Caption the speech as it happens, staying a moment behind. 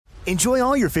Enjoy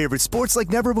all your favorite sports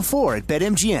like never before at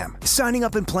BetMGM. Signing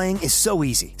up and playing is so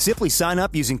easy. Simply sign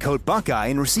up using code Buckeye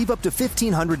and receive up to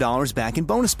 $1,500 back in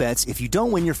bonus bets if you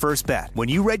don't win your first bet. When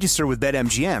you register with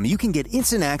BetMGM, you can get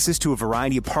instant access to a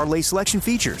variety of parlay selection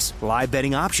features, live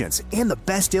betting options, and the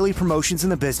best daily promotions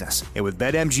in the business. And with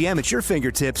BetMGM at your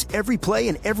fingertips, every play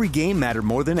and every game matter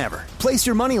more than ever. Place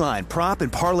your moneyline, prop,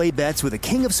 and parlay bets with the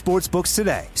king of sportsbooks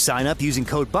today. Sign up using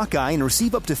code Buckeye and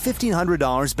receive up to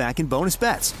 $1,500 back in bonus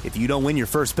bets if you don't win your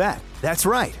first bet. That's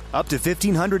right, up to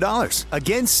 $1,500.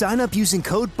 Again, sign up using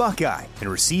code Buckeye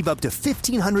and receive up to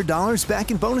 $1,500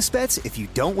 back in bonus bets if you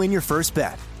don't win your first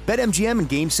bet. BetMGM and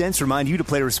GameSense remind you to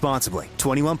play responsibly.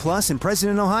 21 plus and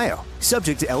present in Ohio.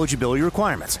 Subject to eligibility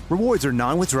requirements. Rewards are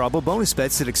non-withdrawable bonus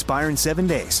bets that expire in 7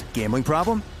 days. Gambling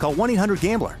problem? Call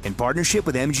 1-800-GAMBLER in partnership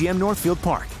with MGM Northfield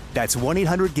Park. That's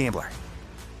 1-800-GAMBLER.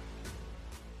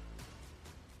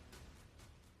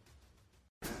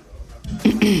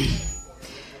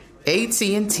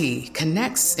 AT&T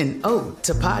connects an ode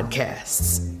to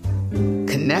podcasts.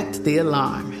 Connect the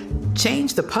alarm.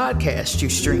 Change the podcast you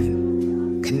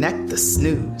stream. Connect the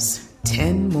snooze.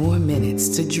 10 more minutes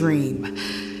to dream.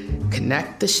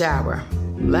 Connect the shower.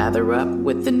 Lather up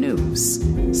with the news.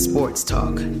 Sports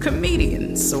talk,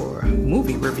 comedians, or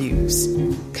movie reviews.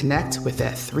 Connect with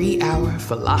that 3-hour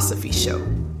philosophy show.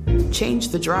 Change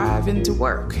the drive into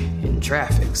work in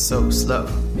traffic so slow.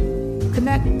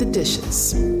 Connect the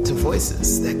dishes to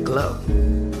voices that glow.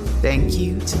 Thank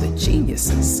you to the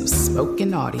geniuses of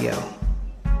spoken audio.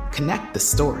 Connect the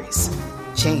stories.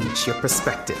 Change your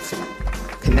perspective.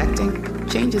 Connecting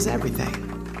changes everything.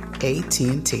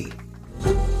 AT&T.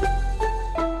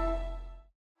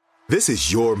 This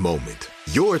is your moment,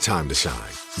 your time to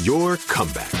shine, your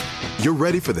comeback. You're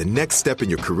ready for the next step in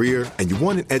your career, and you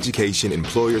want an education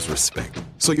employers respect.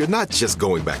 So you're not just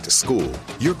going back to school,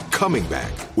 you're coming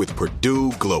back with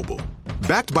Purdue Global.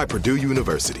 Backed by Purdue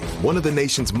University, one of the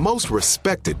nation's most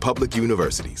respected public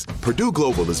universities, Purdue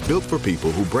Global is built for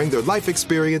people who bring their life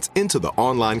experience into the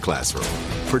online classroom.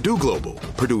 Purdue Global,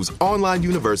 Purdue's online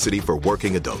university for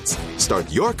working adults.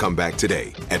 Start your comeback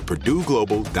today at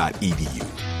purdueglobal.edu.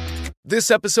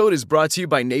 This episode is brought to you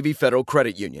by Navy Federal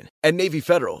Credit Union. At Navy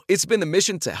Federal, it's been the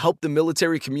mission to help the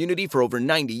military community for over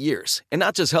 90 years. And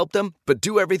not just help them, but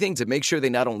do everything to make sure they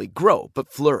not only grow,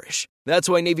 but flourish. That's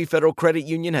why Navy Federal Credit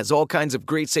Union has all kinds of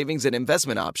great savings and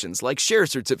investment options like share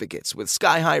certificates with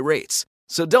sky-high rates.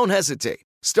 So don't hesitate.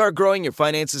 Start growing your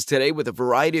finances today with a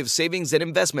variety of savings and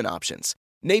investment options.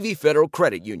 Navy Federal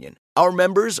Credit Union. Our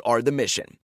members are the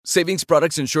mission. Savings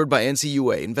products insured by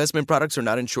NCUA. Investment products are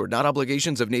not insured, not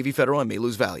obligations of Navy Federal and may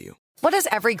lose value. What does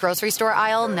every grocery store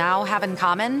aisle now have in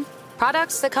common?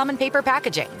 Products that come in paper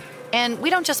packaging. And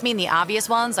we don't just mean the obvious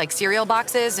ones like cereal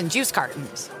boxes and juice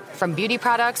cartons. From beauty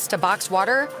products to boxed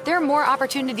water, there are more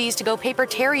opportunities to go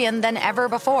papertarian than ever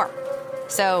before.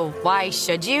 So why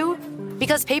should you?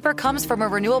 Because paper comes from a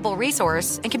renewable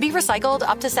resource and can be recycled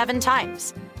up to 7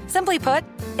 times. Simply put,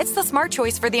 it's the smart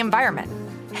choice for the environment.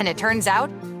 And it turns out,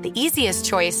 the easiest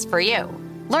choice for you.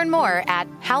 Learn more at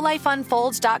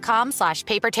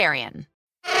howlifeunfolds.com/papertarian.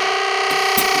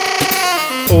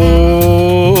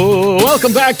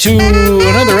 Welcome back to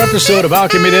another episode of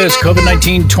Alchemy This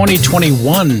COVID-19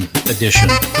 2021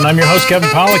 edition. And I'm your host, Kevin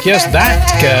Pollak. Yes, that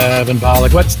Kevin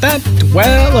Pollak. What's that?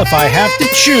 Well, if I have to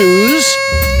choose,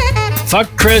 fuck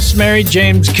Chris, marry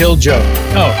James, kill Joe.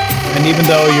 Oh, and even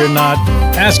though you're not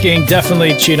asking,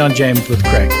 definitely cheat on James with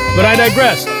Craig. But I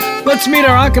digress. Let's meet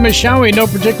our alchemist, shall we? No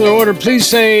particular order. Please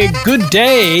say good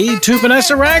day to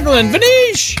Vanessa Ragland.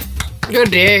 Vanish! Good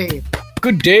day.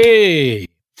 Good day.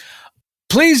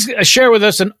 Please share with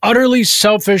us an utterly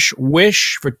selfish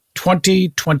wish for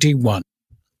 2021.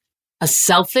 A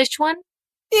selfish one?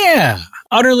 Yeah,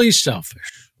 utterly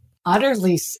selfish.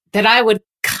 That I would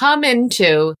come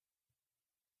into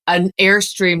an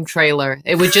Airstream trailer.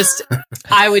 It would just,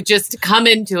 I would just come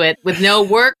into it with no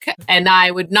work, and I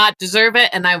would not deserve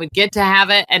it, and I would get to have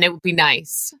it, and it would be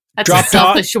nice. That's a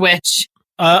selfish wish.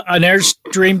 An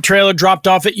Airstream trailer dropped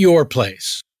off at your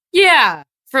place. Yeah,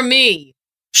 for me.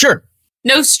 Sure.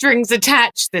 No strings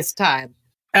attached this time.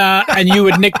 And you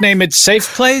would nickname it Safe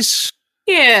Place?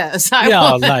 Yes,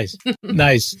 I would. Nice.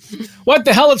 Nice. What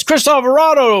the hell? It's Chris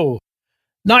Alvarado.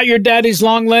 Not your daddy's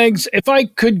long legs. If I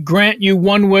could grant you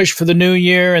one wish for the new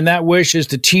year, and that wish is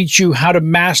to teach you how to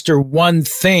master one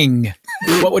thing,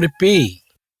 what would it be?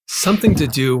 Something to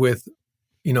do with,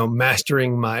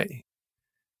 mastering my,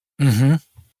 my,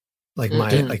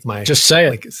 just say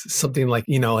it. Like something like,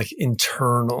 like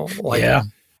internal, like, yeah.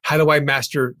 How do I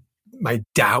master my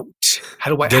doubt?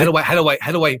 How do I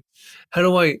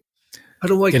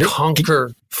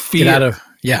conquer fear?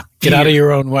 Yeah. Get out of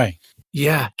your own way.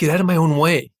 Yeah, get out of my own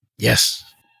way. Yes.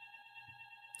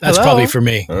 That's Hello? probably for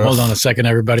me. Hold on a second,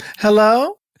 everybody.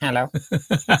 Hello? Hello.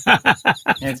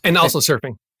 And also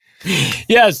surfing.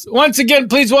 Yes. Once again,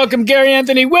 please welcome Gary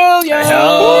Anthony Williams.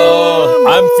 Hello.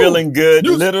 I'm feeling good,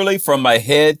 literally from my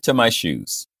head to my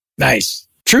shoes. Nice.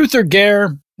 Truth or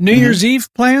Gare? New Year's Eve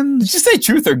plans? Did you say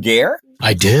Truth or Gare?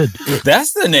 I did.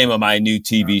 That's the name of my new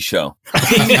TV show.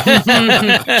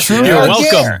 You're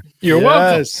welcome. You're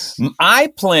welcome.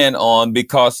 I plan on,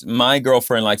 because my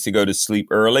girlfriend likes to go to sleep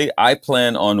early, I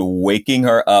plan on waking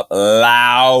her up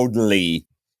loudly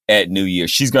at New Year.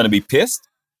 She's going to be pissed.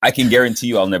 I can guarantee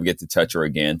you I'll never get to touch her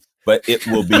again, but it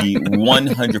will be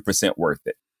 100% worth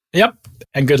it. Yep.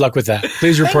 And good luck with that.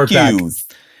 Please report back. Thank you.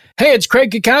 Hey, it's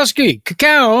Craig Kikowski.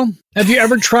 Cacao, have you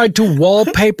ever tried to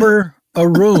wallpaper a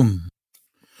room?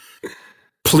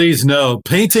 Please no.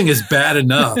 Painting is bad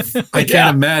enough. I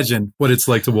can't imagine what it's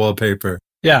like to wallpaper.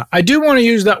 Yeah, I do want to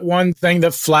use that one thing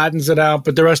that flattens it out,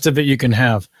 but the rest of it you can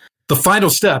have. The final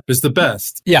step is the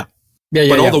best. Yeah.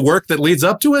 But all the work that leads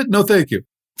up to it, no thank you.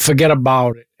 Forget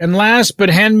about it. And last but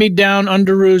hand-me-down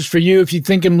underoos for you if you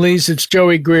think him least, it's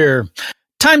Joey Greer.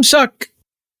 Time suck.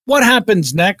 What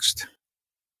happens next?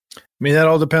 I mean, that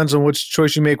all depends on which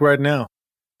choice you make right now,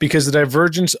 because the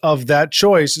divergence of that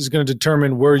choice is going to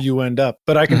determine where you end up.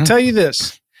 But I can tell you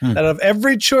this, that of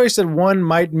every choice that one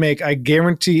might make, I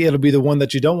guarantee it'll be the one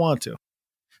that you don't want to.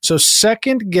 So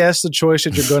second guess the choice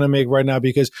that you're going to make right now,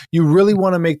 because you really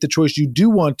want to make the choice you do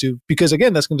want to, because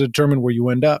again, that's going to determine where you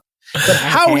end up. But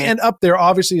how we end up there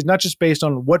obviously is not just based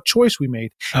on what choice we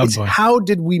made. It's how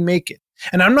did we make it?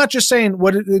 And I'm not just saying,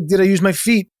 did I use my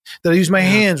feet? Did I use my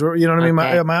hands? Or, you know what I mean?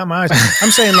 My eyes.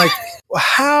 I'm saying, like,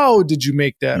 how did you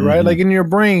make that, right? Like in your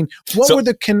brain, what were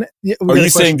the... Are you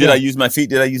saying, did I use my feet?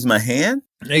 Did I use my hand?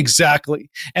 Exactly.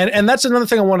 And that's another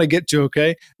thing I want to get to,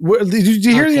 okay? Did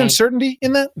you hear the uncertainty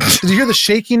in that? Did you hear the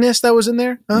shakiness that was in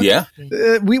there? Huh? Yeah.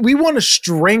 We want to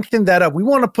strengthen that up. We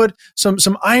want to put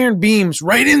some iron beams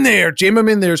right in there, jam them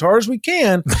in there as hard as we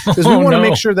can, because we want to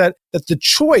make sure that the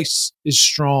choice is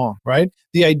strong, right?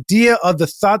 The idea of the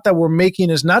thought that we're making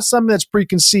is not something that's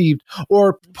preconceived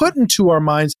or put into our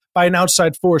minds by an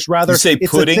outside force. Rather, you say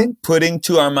putting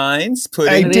to our minds?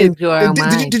 I did.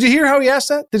 Did you hear how he asked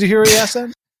that? Did you hear how he asked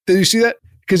that? Did you see that?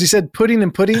 Because he said pudding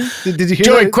and pudding. Did you hear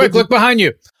Joey, that? quick, look behind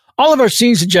you. All of our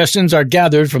scene suggestions are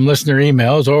gathered from listener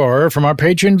emails or from our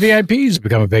patron VIPs.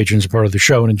 Become a patron, support of the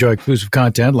show, and enjoy exclusive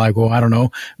content like,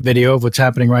 video of what's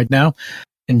happening right now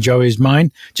in Joey's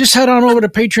mind. Just head on over to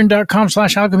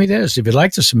patreon.com/alchemythis. If you'd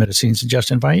like to submit a scene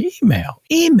suggestion via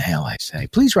email, I say,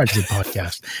 please write to the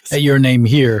podcast at your name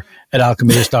here at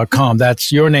alchemythis.com.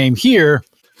 That's your name here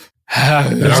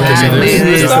at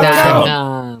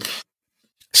alchemythis.com.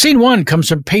 Scene 1 comes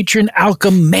from patron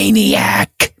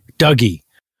Alchemaniac Dougie,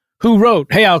 who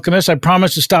wrote, "Hey, Alchemist, I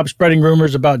promise to stop spreading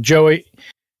rumors about Joey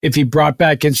if he brought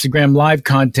back Instagram Live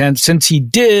content. Since he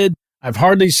did, I've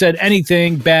hardly said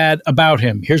anything bad about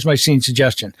him. Here's my scene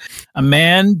suggestion. A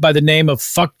man by the name of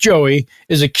Fuck Joey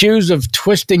is accused of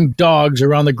twisting dogs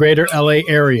around the greater LA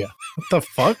area." What the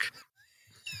fuck?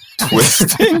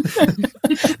 Twisting?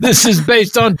 This is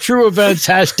based on true events.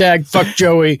 Hashtag Fuck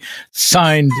Joey,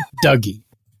 signed Dougie.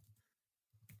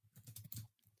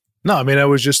 No, I mean, I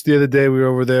was just the other day, we were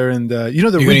over there and, they're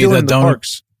redoing the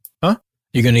parks. Huh?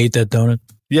 You going to eat that donut?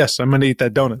 Yes, I'm going to eat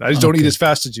that donut. I just don't eat as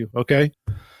fast as you, okay?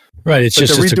 Right, it's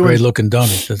just a great looking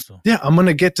donut, that's all. Yeah, I'm going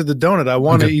to get to the donut. I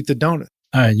want to eat the donut.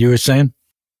 All right, you were saying?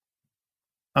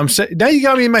 I'm saying, now you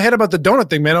got me in my head about the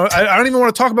donut thing, man. I don't even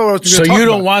want to talk about what I was going to talk about. So you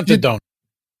don't want the donut?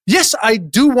 Yes, I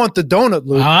do want the donut,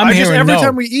 Luke. Every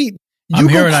time we eat, you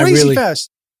go crazy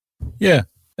fast. Yeah,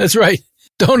 that's right.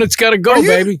 Donut's got to go,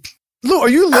 baby. Lou, are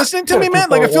you listening to me, man?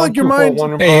 Like, I feel like your mind...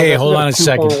 Hey, hold on a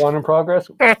second. 241 in progress.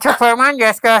 241,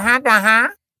 yes, go ahead, Yeah,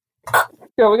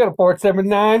 we got a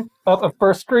 479 up at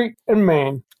 1st Street in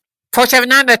Maine.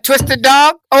 479, the twisted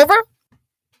dog, over?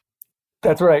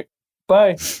 That's right.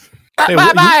 Bye. Hey,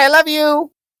 bye, I love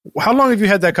you. How long have you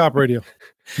had that cop radio?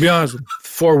 Be honest with me.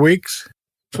 4 weeks.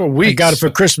 4 weeks. I got it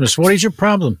for Christmas. What is your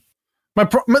problem? My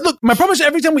problem is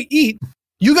every time we eat,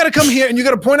 you got to come here and you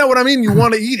got to point out what I mean. You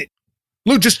want to eat it.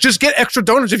 Luke, just get extra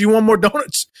donuts if you want more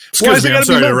donuts. Excuse me, I'm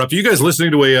sorry to interrupt. Are you guys listening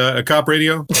to a cop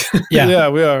radio? Yeah,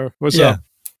 we are. What's up?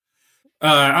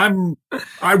 I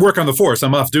work on the force.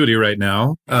 I'm off duty right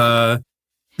now.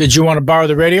 Did you want to borrow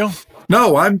the radio?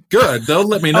 No, I'm good. They'll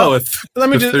let me know if.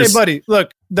 Hey, buddy,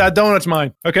 look, that donut's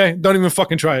mine. Okay, don't even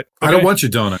fucking try it. Okay? I don't want your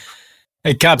donut.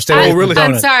 Hey, cops, stay really?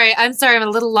 I'm sorry. I'm a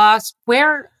little lost.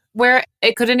 Where?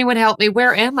 Could anyone help me?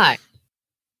 Where am I?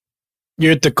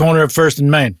 You're at the corner of 1st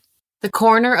and Main. The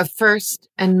corner of 1st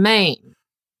and Main.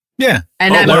 Yeah.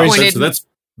 And I pointed. So that's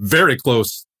very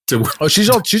close to. Oh, she's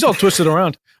all twisted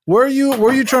around. Where are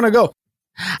you trying to go?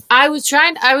 I was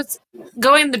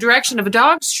going in the direction of a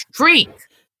dog's shriek.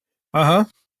 Uh-huh.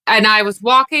 And I was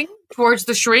walking towards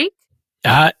the shriek.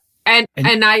 And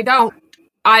I don't.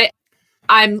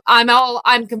 I'm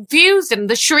confused, and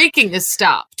the shrieking is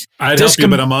stopped. I'd help you,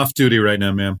 but I'm off duty right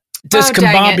now, ma'am.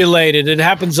 Discombobulated. It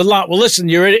happens a lot. Well, listen,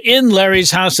 you're in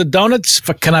Larry's House of Donuts.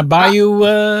 Can I buy you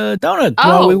a donut?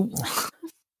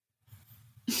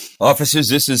 Officers,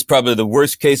 this is probably the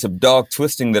worst case of dog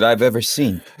twisting that I've ever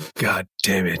seen. God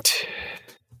damn it.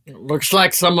 It looks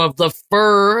like some of the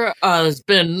fur has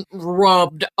been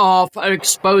rubbed off,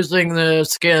 exposing the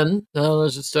skin. So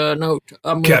there's just a note.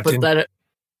 I'm going to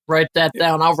write that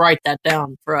down. I'll write that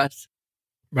down for us.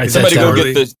 Somebody go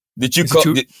get this. Did you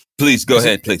call? Please, go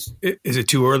ahead, please. Is it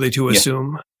too early to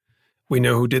assume we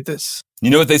know who did this? You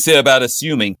know what they say about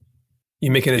assuming?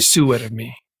 You're making a Sioux out of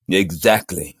me.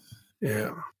 Exactly.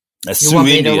 Yeah. You want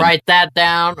me to write that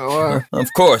down, or? Of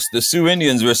course. The Sioux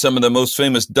Indians were some of the most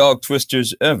famous dog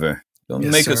twisters ever. Don't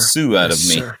make a Sioux out of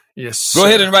me. Sir. Yes, Go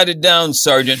ahead and write it down,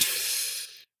 Sergeant.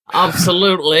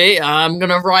 Absolutely. I'm going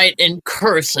to write in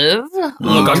cursive. Look,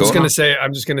 I'm just going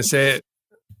to say it.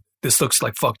 This looks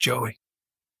like fuck Joey.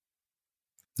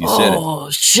 You said it. Oh,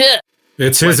 shit.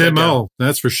 It's his MO,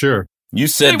 that's for sure. You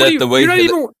said that the way... You're not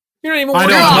even I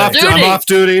know, I'm off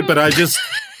duty, but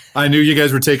I knew you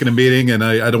guys were taking a meeting, and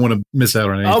I don't want to miss out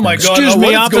on anything. Oh, my God. Excuse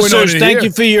me, officers. Thank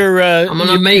you for your I'm going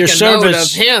to make a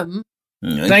service. note of him.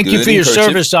 Thank you for your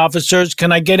service, officers.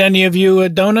 Can I get any of you a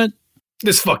donut?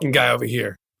 This fucking guy over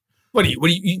here. What do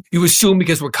you assume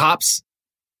because we're cops?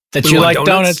 That you like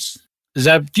donuts? Is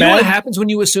that bad? Do you know what happens when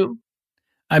you assume?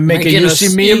 I make a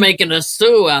me. You're making a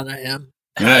Sioux out of him.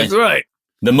 That's right.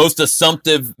 The most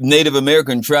assumptive Native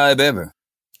American tribe ever.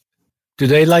 Do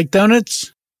they like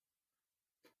donuts?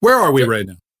 Where are we right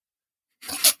now?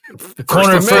 The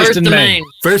corner of First and Main.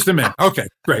 First and Main. Okay,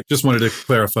 great. Just wanted to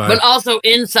clarify. But also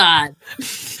inside.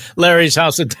 Larry's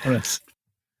House of Donuts.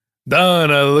 Don,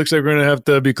 looks like we're going to have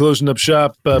to be closing up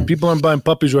shop. People aren't buying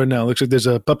puppies right now. Looks like there's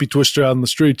a puppy twister out in the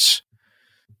streets.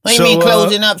 What do you mean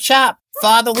closing up shop?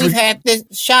 Father, we've had this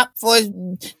shop for as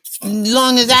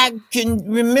long as I can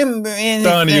remember.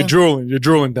 Donnie, you're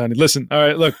drooling, Donnie. Listen, all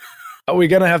right, look, we're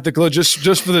going to have to close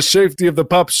just for the safety of the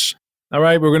pups. All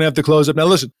right, we're going to have to close up. Now,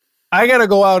 listen, I got to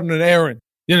go out on an errand.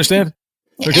 You understand?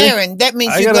 Okay? Errand, that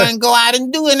means you're going to go out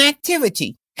and do an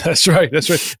activity. That's right.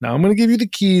 Now, I'm going to give you the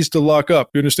keys to lock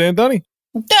up. You understand, Donnie?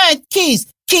 Keys,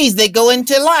 they go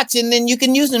into locks, and then you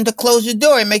can use them to close the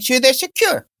door and make sure they're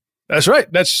secure. That's right.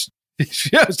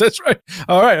 Yes, that's right.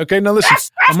 All right. Okay. Now listen,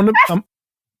 I'm gonna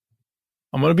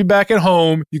be back at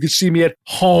home. You can see me at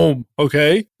home.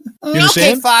 Okay. You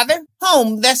understand? Okay, Father.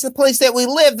 Home. That's the place that we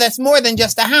live. That's more than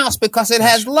just a house because it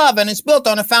has love and it's built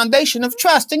on a foundation of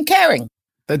trust and caring.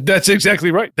 That's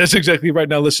exactly right.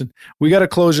 Now listen, we got to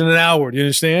close in an hour. Do you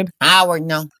understand? Hour?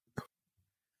 No.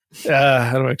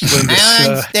 How do I explain this? I don't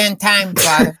understand time,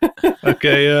 Father.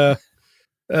 Okay.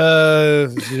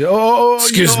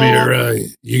 Excuse me, are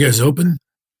you guys open?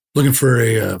 Looking for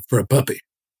a puppy.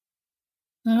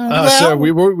 Sir,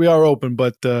 we are open,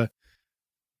 but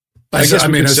I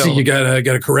see you got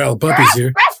a corral of puppies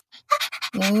here.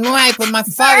 Right, but my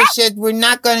father said we're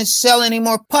not going to sell any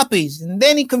more puppies, and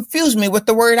then he confused me with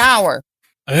the word hour.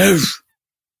 Well,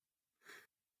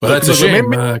 that's a shame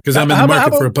because I'm in the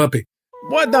market for a puppy.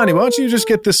 What, Donnie? Why don't you just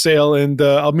get the sale and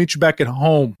I'll meet you back at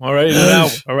home, all right, in an hour,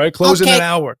 all right? Close in an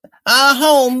hour.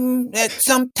 Home at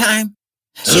some time.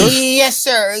 Yes,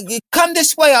 sir. Come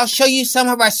this way. I'll show you some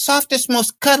of our softest,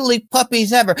 most cuddly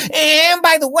puppies ever. And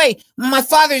by the way, my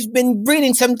father's been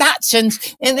breeding some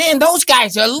Dachshunds, and those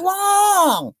guys are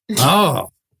long. Oh,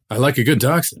 I like a good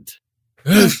Dachshund.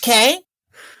 Okay.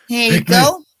 Here you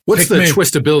go. What's the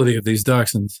twistability of these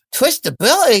Dachshunds?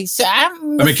 Twistability? So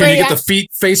can you get the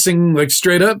feet facing like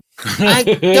straight up? I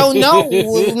don't know.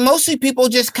 Mostly people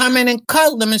just come in and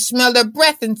cuddle them and smell their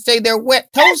breath and say their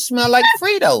wet toes smell like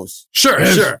Fritos. Sure.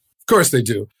 Of course they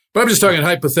do. But I'm just talking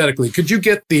hypothetically. Could you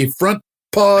get the front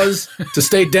paws to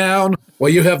stay down while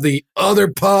you have the other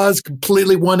paws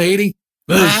completely 180?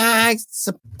 I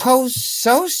suppose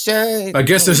so, sir. I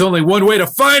guess there's only one way to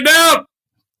find out.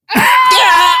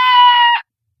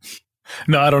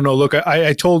 No, I don't know. Look,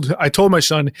 I told my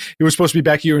son he was supposed to be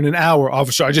back here in an hour,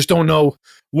 officer. I just don't know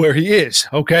where he is.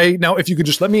 Okay, now if you could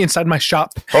just let me inside my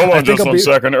shop. Hold on just 1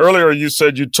 second. Earlier you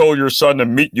said you told your son to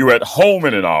meet you at home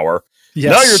in an hour.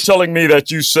 Yes. Now you're telling me that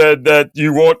you said that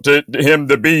you want him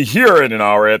to be here in an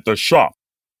hour at the shop.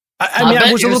 I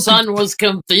bet your son was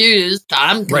confused.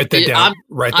 I'm confused. Write that down.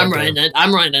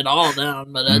 I'm writing it all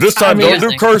down. But This time, don't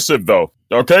do cursive, though.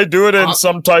 Okay? Do it in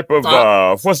some type of,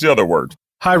 what's the other word?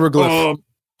 Hieroglyph.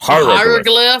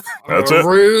 Hieroglyph? That's it.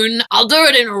 Rune? I'll do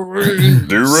it in a rune.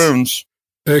 Do runes.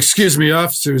 Excuse me,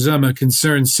 officers. I'm a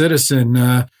concerned citizen.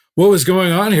 What was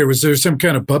going on here? Was there some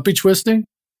kind of puppy twisting?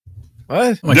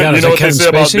 What? Oh my God, you is know that what they Kevin say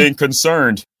about Spacey? being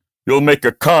concerned? You'll make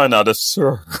a con out of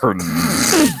certain.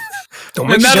 Don't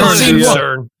make that sure is you scene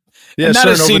CERN. Yeah, And that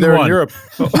CERN is over scene there one. in Europe.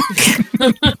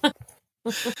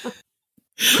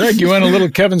 Craig, you went a little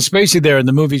Kevin Spacey there in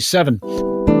the movie Seven.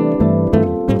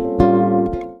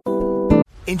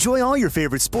 Enjoy all your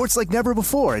favorite sports like never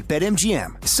before at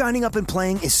BetMGM. Signing up and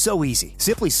playing is so easy.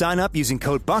 Simply sign up using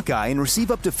code Buckeye and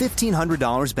receive up to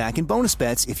 $1,500 back in bonus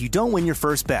bets if you don't win your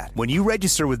first bet. When you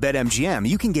register with BetMGM,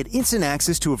 you can get instant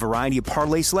access to a variety of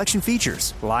parlay selection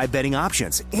features, live betting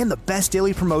options, and the best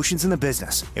daily promotions in the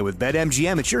business. And with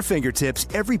BetMGM at your fingertips,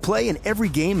 every play and every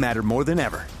game matter more than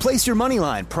ever. Place your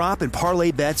moneyline, prop, and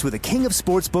parlay bets with the king of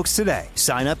sportsbooks today.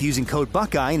 Sign up using code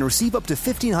Buckeye and receive up to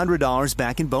 $1,500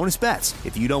 back in bonus bets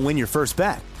if you don't win your first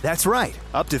bet. That's right,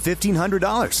 up to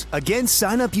 $1,500. Again,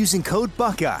 sign up using code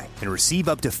Buckeye and receive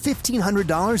up to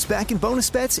 $1,500 back in bonus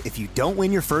bets if you don't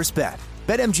win your first bet.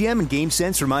 BetMGM and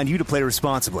GameSense remind you to play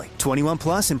responsibly. 21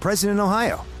 plus and present in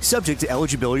Ohio. Subject to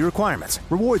eligibility requirements.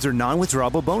 Rewards are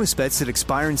non-withdrawable bonus bets that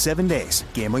expire in 7 days.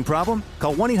 Gambling problem?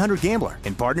 Call 1-800-GAMBLER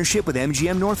in partnership with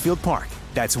MGM Northfield Park.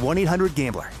 That's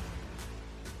 1-800-GAMBLER.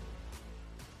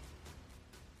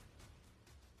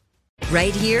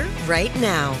 Right here, right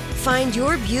now. Find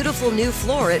your beautiful new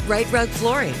floor at Right Rug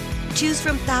Flooring. Choose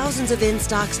from thousands of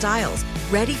in-stock styles,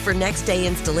 ready for next day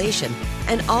installation,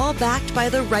 and all backed by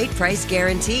the right price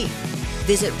guarantee.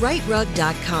 Visit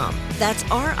rightrug.com. That's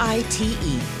RITERUG.com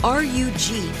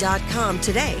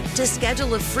today to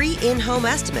schedule a free in-home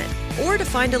estimate or to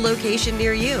find a location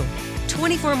near you.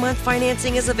 24-month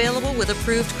financing is available with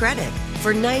approved credit.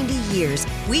 For 90 years,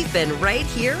 we've been right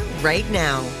here, right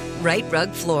now. Right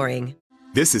Rug Flooring.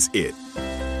 This is it.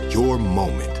 Your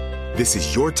moment. This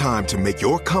is your time to make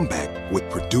your comeback with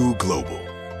Purdue Global.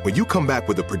 When you come back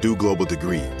with a Purdue Global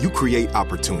degree, you create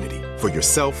opportunity for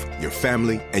yourself, your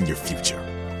family, and your future.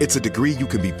 It's a degree you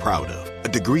can be proud of, a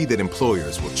degree that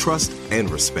employers will trust and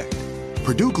respect.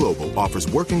 Purdue Global offers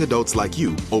working adults like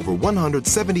you over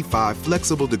 175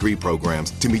 flexible degree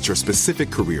programs to meet your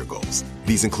specific career goals.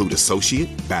 These include associate,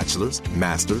 bachelor's,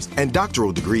 master's, and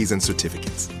doctoral degrees and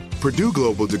certificates. Purdue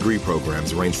Global degree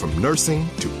programs range from nursing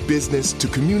to business to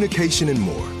communication and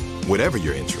more. Whatever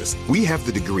your interest, we have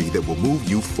the degree that will move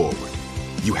you forward.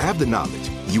 You have the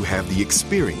knowledge, you have the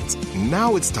experience.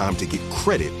 Now it's time to get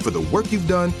credit for the work you've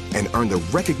done and earn the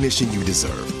recognition you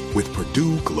deserve with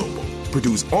Purdue Global,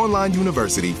 Purdue's online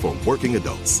university for working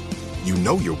adults. You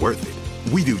know you're worth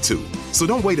it. We do too. So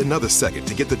don't wait another second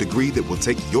to get the degree that will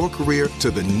take your career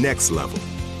to the next level.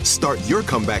 Start your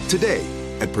comeback today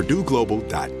at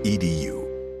purdueglobal.edu.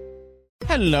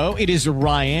 Hello, it is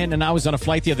Ryan, and I was on a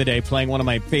flight the other day playing one of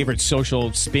my favorite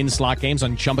social spin slot games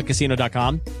on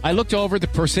ChumbaCasino.com. I looked over at the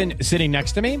person sitting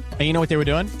next to me, and you know what they were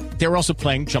doing? They were also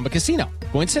playing Chumba Casino.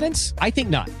 Coincidence? I think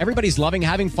not. Everybody's loving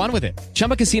having fun with it.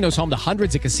 Chumba Casino is home to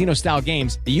hundreds of casino-style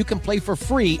games that you can play for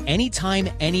free anytime,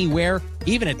 anywhere,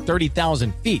 even at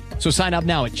 30,000 feet. So sign up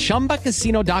now at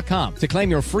ChumbaCasino.com to claim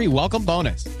your free welcome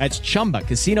bonus. That's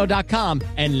ChumbaCasino.com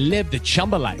and live the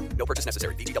Chumba life. No purchase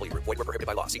necessary. VGW. Void where prohibited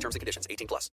by law. See terms and conditions. 18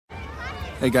 plus.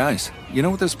 Hey guys, you know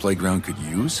what this playground could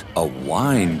use? A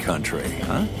wine country,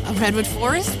 huh? A redwood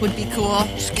forest would be cool.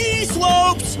 Ski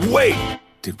slopes! Wait!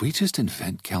 Did we just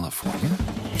invent California?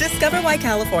 Discover why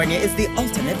California is the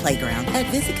ultimate playground at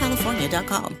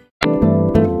visitcalifornia.com.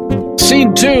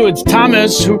 Scene 2, it's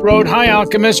Thomas who wrote, "Hi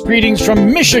Alchemist, greetings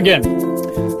from Michigan.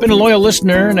 Been a loyal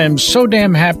listener and I'm so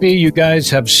damn happy you guys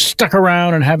have stuck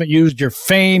around and haven't used your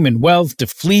fame and wealth to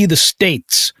flee the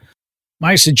States.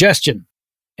 My suggestion,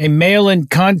 a mail-in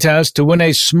contest to win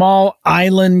a small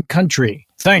island country.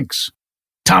 Thanks,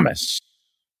 Thomas."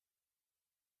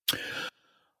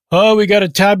 Oh, we got to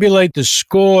tabulate the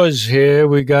scores here.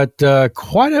 We got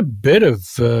quite a bit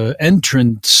of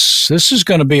entrants. This is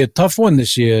going to be a tough one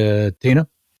this year, Tina.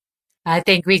 I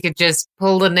think we could just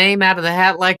pull the name out of the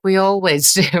hat like we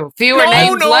always do. Fewer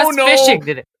names, less fishing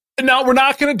today. No, we're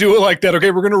not going to do it like that,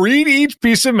 okay? We're going to read each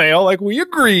piece of mail like we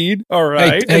agreed, all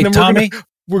right? Hey, and then Tommy,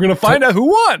 we're going to find out who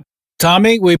won.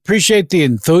 Tommy, we appreciate the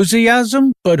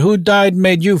enthusiasm, but who died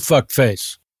made you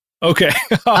fuckface? Okay.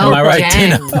 Am I right,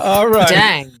 dang. Tina? All right.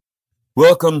 Dang.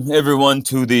 Welcome, everyone,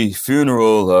 to the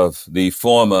funeral of the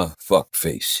former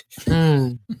fuckface.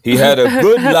 He had a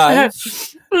good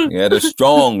life. He had a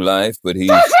strong life, but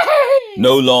he's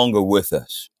no longer with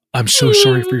us. I'm so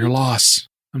sorry for your loss.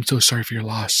 I'm so sorry for your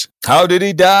loss. How did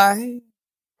he die?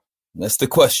 That's the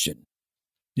question.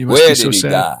 You must Where be so did he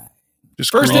sad. die?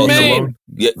 Just First in Maine. alone.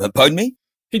 Yeah, pardon me?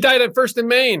 He died at First in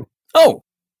Maine. Oh.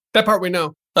 That part we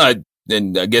know.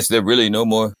 Then I guess there are really no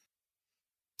more,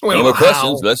 We no don't more know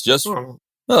questions. how. Let's just... Oh.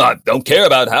 Oh, I don't care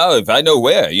about how if I know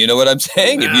where. You know what I'm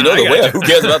saying? If you know I the got where, you. who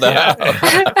cares about the how?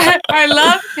 I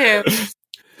love him.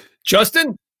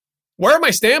 Justin, where are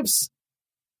my stamps?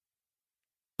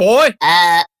 Boy?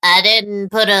 I didn't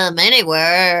put them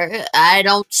anywhere. I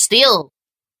don't steal.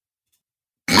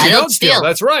 I You don't don't steal.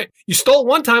 That's right. You stole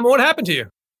one time, and what happened to you?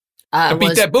 I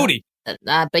beat that booty.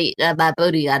 I beat my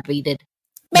booty. I beat it.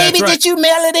 Baby, That's right. did you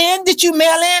mail it in? Did you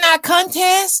mail in our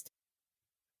contest?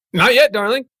 Not yet,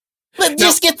 darling. But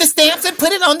just get the stamps and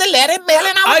put it on the letter and mail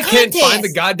in our I contest. can't find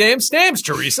the goddamn stamps,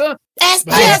 Teresa. That's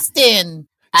Justin.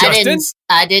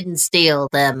 I didn't steal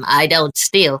them. I don't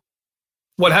steal.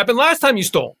 What happened last time you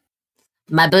stole?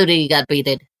 My booty got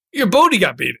beaten. Your booty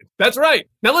got beaten. That's right.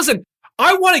 Now listen,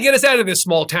 I want to get us out of this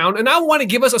small town, and I want to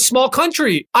give us a small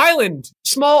country,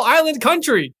 small island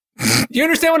country. You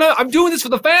understand what I'm doing this for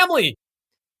the family?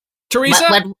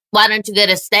 Teresa? Why don't you get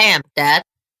a stamp, Dad?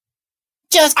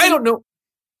 Justin, I don't know.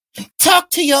 Talk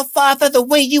to your father the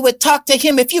way you would talk to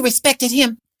him if you respected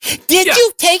him. Did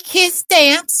you take his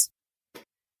stamps?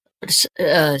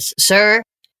 Sir?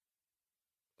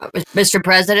 Mr.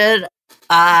 President,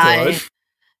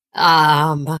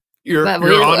 Your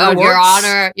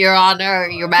Honor,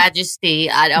 Your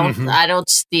Majesty, I don't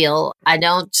steal. I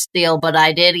don't steal, but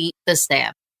I did eat the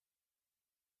stamp.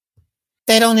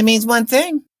 That only means one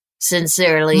thing.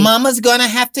 Sincerely. Mama's gonna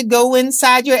have to go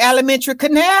inside your elementary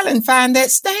canal and find that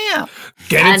stamp.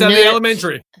 Get inside the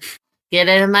elementary. Get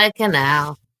in my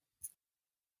canal.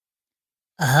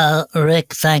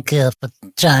 Rick, thank you for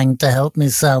trying to help me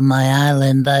sell my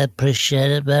island. I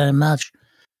appreciate it very much.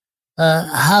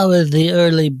 How are the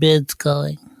early bids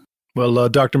going? Well,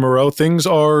 Dr. Moreau, things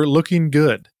are looking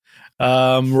good.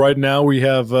 Right now, we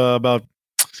have about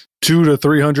 200 to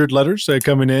 300 letters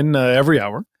coming in every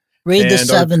hour. Read the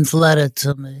seventh letter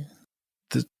to me.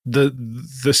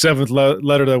 The seventh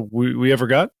letter that we ever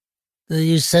got?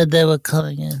 You said they were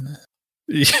coming in.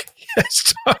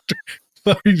 Yes, Doctor.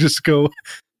 Let me just go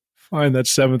find that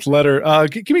seventh letter.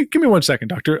 Give me 1 second,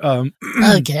 Doctor.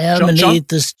 Okay, I'm going to eat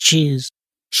this cheese.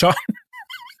 Sean?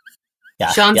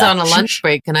 Sean's on a lunch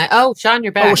break. Sean,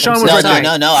 you're back. Oh, Sean was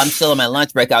No, I'm still on my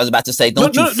lunch break. I was about to say,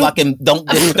 don't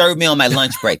disturb me on my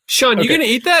lunch break. Sean, you gonna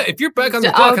eat that? If you're back on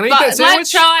the clock, can I eat that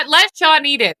sandwich? Let Sean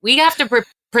eat it. We have to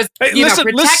protect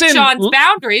listen. Sean's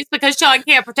boundaries because Sean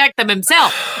can't protect them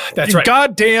himself. That's right.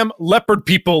 Goddamn leopard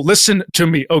people, listen to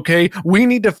me, okay? We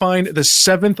need to find the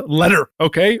seventh letter,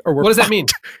 okay? Or what does that mean?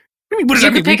 What does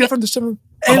that mean? We got from the seventh.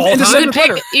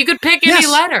 You could pick any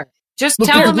letter. Just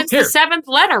tell him it's the seventh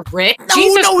letter, Rick. No,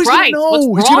 Jesus he's gonna Christ, know.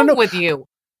 what's wrong with you?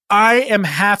 I am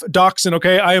half Dachshund,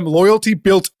 okay? I am loyalty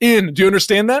built in. Do you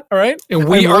understand that? All right? And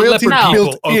we are leopard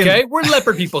people, in. okay? We're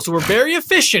leopard people, so we're very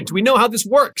efficient. We know how this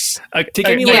works. Take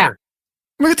any letter.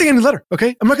 I'm not going to take any letter,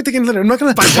 okay? I'm not going to take any letter. I'm not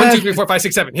going to... 1, 2, 3, 4, 5,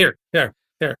 6, 7. Here.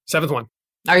 Seventh one.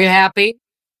 Are you happy?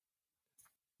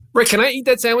 Rick, can I eat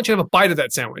that sandwich and have a bite of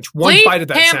that sandwich? One Leave bite of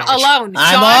that him sandwich. alone,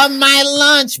 I'm Sean. on my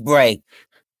lunch break.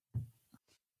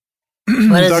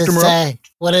 What does Dr. it Moreau? say?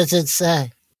 What does it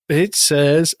say? It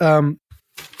says...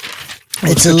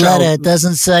 It's a letter. It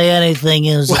doesn't say anything.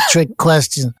 It was a trick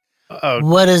question.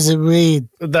 What does it read?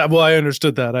 Well, I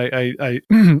understood that. I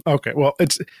okay. Well,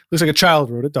 looks like a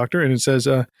child wrote it, Doctor, and it says,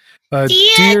 "Dear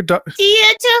to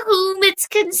whom it's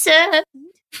concerned,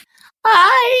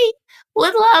 I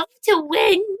would love to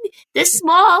win the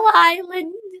small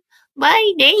island.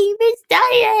 My name is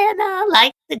Diana,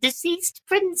 like the deceased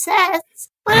princess,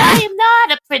 but I am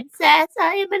not a princess.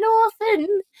 I am an orphan,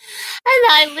 and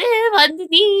I live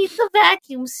underneath the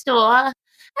vacuum store.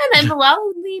 And I'm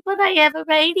lonely, but I have a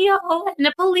radio and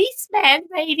a policeman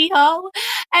radio.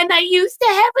 And I used to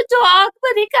have a dog,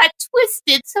 but it got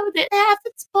twisted so that half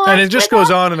its paws and it just goes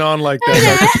on and on like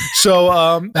that. Doctor. So,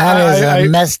 that is a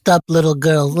messed up little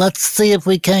girl. Let's see if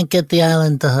we can't get the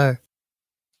island to her.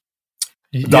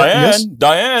 Diane.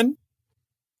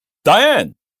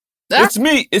 It's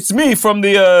me from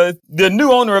the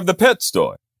new owner of the pet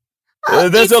store.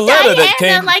 There's a letter Diana, that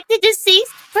came. like the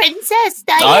deceased princess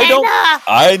Diana.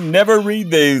 I never read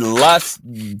the last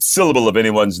syllable of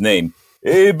anyone's name.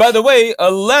 By the way, a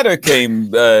letter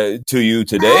came to you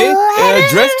today,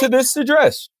 addressed to this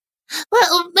address.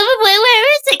 Well,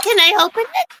 where is it? Can I open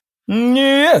it?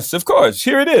 Yes, of course.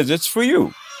 Here it is. It's for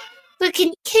you. But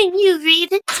can you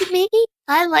read it to me?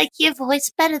 I like your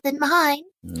voice better than mine.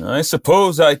 I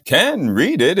suppose I can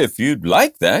read it if you'd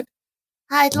like that.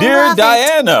 I'd Dear love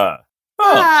Diana.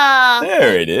 Oh,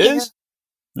 There it is.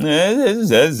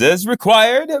 As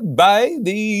required by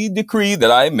the decree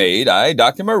that I made, I,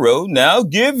 Dr. Moreau, now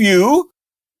give you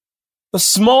a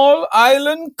small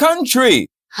island country.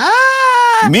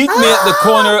 Meet me at the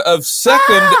corner of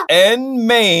 2nd and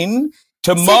Main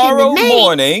tomorrow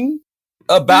morning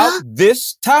about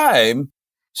this time.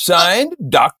 Signed,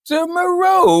 Dr.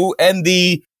 Moreau and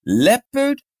the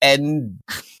leopard and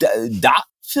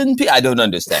dachshund. I don't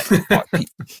understand.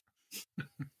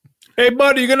 Hey,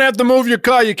 buddy, you're going to have to move your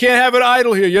car. You can't have it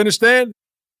idle here. You understand?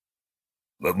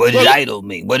 But what does idle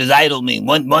mean? What does idle mean?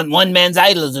 One man's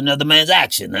idle is another man's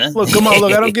action, huh? Look, come on,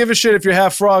 look, I don't give a shit if you're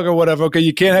half frog or whatever, okay?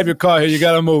 You can't have your car here. You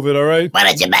got to move it, all right? Why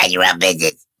don't you mind your own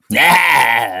business?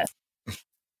 Nah.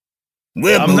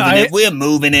 We're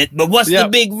moving it. But what's the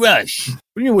big rush? What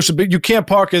do you mean what's the big? You can't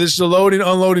park here. This is a loading,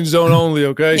 unloading zone only,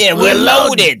 okay? Yeah, we're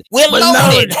loaded. We're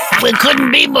loaded. We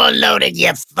couldn't be more loaded,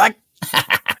 you fuck.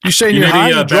 You saying you you're high?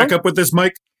 need You drunk? back up with this,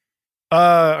 Mike?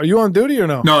 Are you on duty or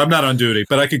no? No, I'm not on duty,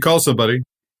 but I could call somebody.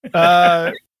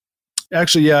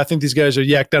 Actually, yeah, I think these guys are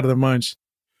yacked out of their minds.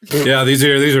 Yeah, these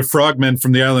are frogmen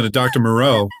from the island of Dr.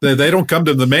 Moreau. They don't come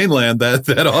to the mainland that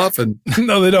often.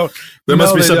 No, they don't. There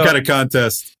must be some kind of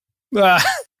contest. I'm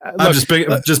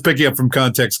Look, just picking up from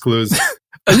context clues.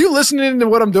 Are you listening to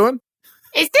what I'm doing?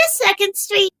 Is this 2nd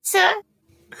Street, sir?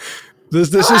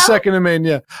 This is 2nd and Main,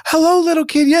 yeah. Hello, little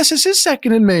kid. Yes, this is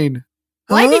 2nd and Main.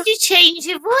 Why did you change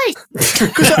your voice?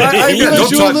 Because I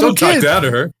realized you're a little don't talk kid. down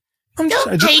to her.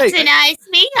 Don't patronize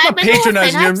me. I'm an orphan.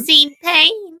 I've seen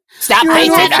pain. Stop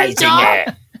patronizing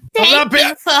her.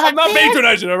 I'm not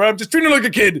patronizing her. I'm just treating her like a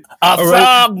kid. A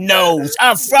frog nose.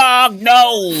 A frog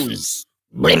nose.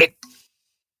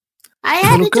 I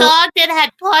had a dog that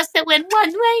had paws that went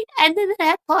one way, and then it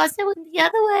had paws that went the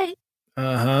other way.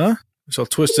 Uh-huh. So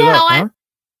twisted up, huh?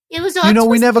 It was all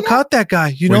we never twisted up. caught that guy.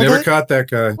 You we know never that? caught that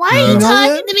guy. Why are you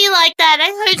talking to me like that?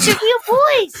 I heard your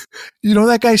voice. You know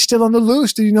that guy's still on the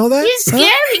loose. Do you know that? You're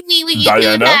scaring me when you do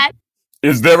Diana? that.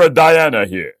 Is there a Diana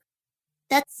here?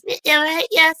 That's me. All right.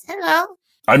 Yes. Hello.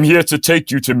 I'm here to take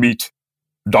you to meet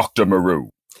Dr. Moreau.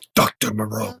 Dr.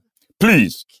 Moreau.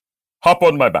 Please, hop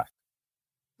on my back.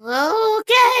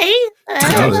 Okay.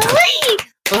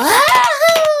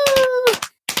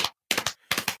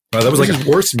 Wow, that was like a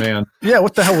horseman. Yeah,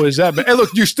 what the hell was that? Man? Hey,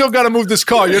 look, you still got to move this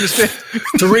car. You understand?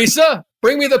 Teresa,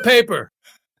 bring me the paper.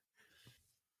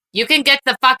 You can get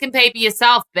the fucking paper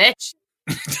yourself, bitch.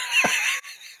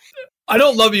 I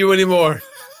don't love you anymore.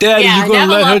 Daddy, yeah, you I gonna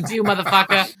never let her? loved you,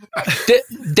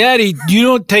 motherfucker. Daddy, you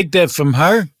don't take that from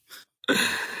her.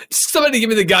 Somebody give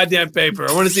me the goddamn paper.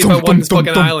 I want to see if I won this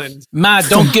fucking island. Ma,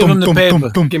 don't give him the paper.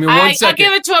 Give me 1 I'll second.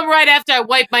 give it to him right after I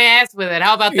wipe my ass with it.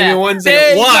 How about Give that? me 1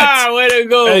 second. What? Way to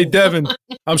go. Hey, Devin,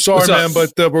 I'm sorry, What's up? man,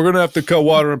 but we're going to have to cut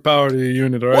water and power to your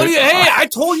unit, all right? What do you, hey, I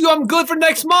told you I'm good for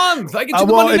next month. I get you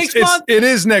the well, money next month. It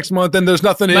is next month, and there's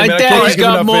nothing in My it. man. I can't daddy's give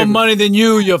enough got more favors. money than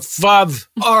you father.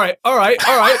 All right.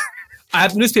 I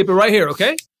have the newspaper right here,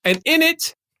 okay? And in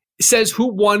it says who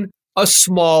won a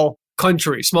small island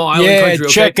country. Okay?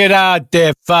 Check it out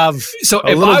there, Fav. So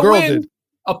A if little I girl win, did.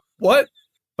 what?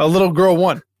 A little girl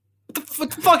won. What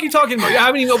the fuck are you talking about? You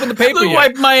haven't even opened the paper yet.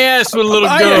 Wipe my ass with a little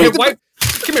I girl. hate the-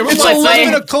 Come here. It's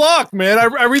 11 o'clock, man.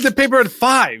 I read the paper at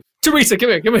 5. Teresa, come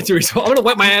here, Teresa. I'm gonna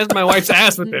wipe my wife's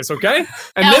ass with this, okay? And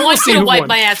I then we'll want see you to who wipe won.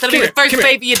 my ass. That'll Come be here, the first come here.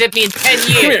 favor you did me in 10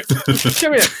 Come years. here.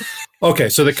 Come here. Okay,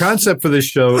 so the concept for this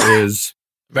show is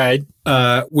right.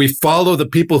 We follow the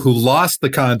people who lost the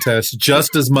contest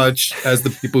just as much as the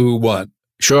people who won.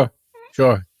 Sure.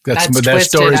 That's that twisted.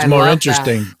 story's I more love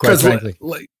interesting, that. quite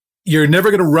frankly. You're never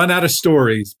going to run out of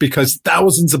stories because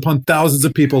thousands upon thousands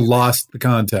of people lost the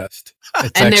contest.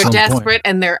 And they're desperate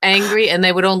and they're angry, and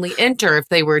they would only enter if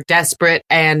they were desperate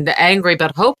and angry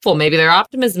but hopeful. Maybe their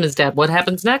optimism is dead. What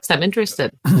happens next? I'm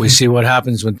interested. We see what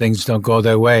happens when things don't go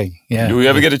their way. Yeah. Do we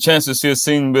ever get a chance to see a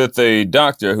scene with a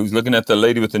doctor who's looking at the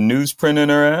lady with the newsprint in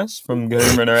her ass from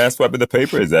getting her in her ass wiping the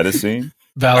paper? Is that a scene?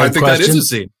 Valid I think question. that is a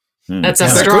scene. That's a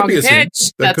That strong could be a scene.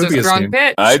 pitch. That That's could be a a strong scene.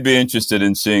 pitch. I'd be interested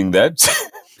in seeing that.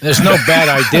 There's no bad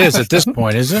ideas at this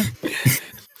point, is there?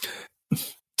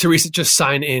 Teresa, just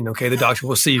sign in, okay? The doctor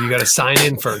will see you. You got to sign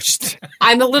in first.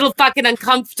 I'm a little fucking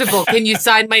uncomfortable. Can you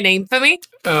sign my name for me?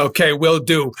 Okay, will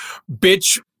do.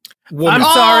 Bitch, woman.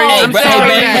 I'm sorry.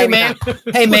 Hey, man.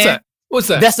 What's that? What's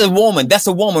that? That's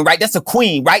a woman, right? That's a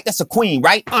queen,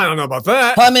 right? I don't know about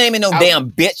that. Her name ain't no damn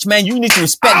bitch, man. You need to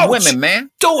respect Ouch. women, man.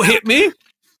 Don't hit me.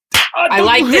 I Don't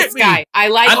like you this hit me. guy. I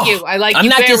like you. I like I'm you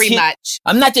not just very much.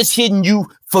 I'm not just hitting you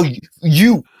for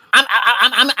you.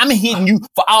 I'm hitting you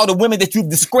for all the women that you've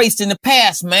disgraced in the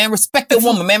past, man. Respect your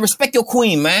woman, man. Respect your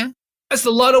queen, man. That's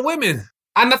a lot of women.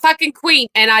 I'm a fucking queen,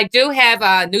 and I do have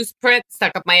a newsprint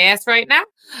stuck up my ass right now.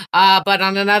 But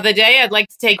on another day, I'd like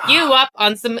to take you up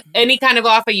on any kind of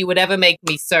offer you would ever make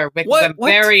me, sir. Because I'm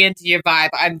very into your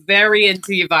vibe. I'm very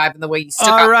into your vibe and the way you stuck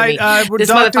All up right, to me.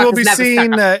 Doctor will be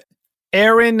seeing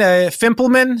Aaron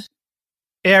Fimpleman.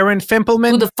 Aaron Fimpleman.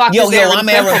 Who the fuck is Aaron I'm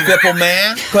Aaron Fimple,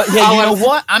 man. But hey, you know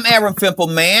what? I'm Aaron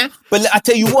Fimple, man. But I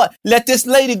tell you what, let this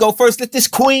lady go first. Let this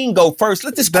queen go first.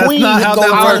 Let this queen go first.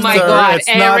 Oh my God, It's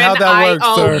Aaron, not how that works,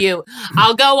 I owe sir. you.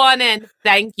 I'll go on in.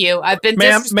 Thank you. I've been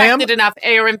disrespected enough,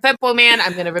 Aaron Fimple, man.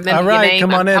 I'm going to remember All right, your name.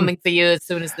 come on I'm in. coming for you as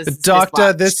soon as this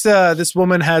Doctor, is this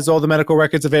woman has all the medical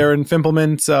records of Aaron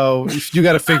Fimpleman, so you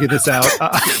got to figure this out.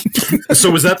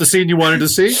 So was that the scene you wanted to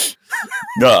see?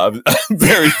 No, I'm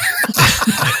very.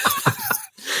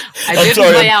 I didn't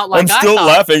play out like I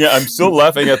thought. I'm still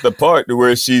laughing at the part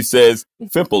where she says,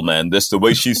 "Fimpleman." That's the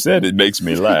way she said it makes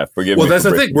me laugh. Forgive me. Well, that's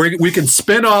for the thing. We can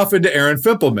spin off into Aaron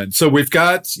Fimpleman. So we've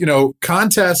got,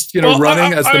 contest,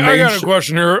 running as the main. I got a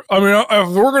question here. I mean, if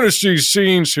we're going to see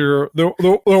scenes here, then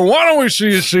why don't we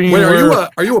see a scene? Wait,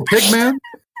 are you a pig man?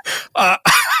 That's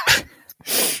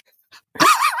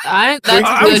a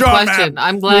good question.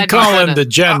 I'm glad we call you said him it. the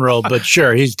general, but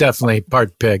sure, he's definitely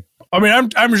part pig. I mean,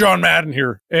 I'm John Madden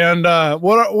here, and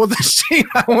what the scene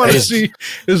I want to see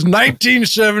is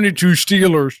 1972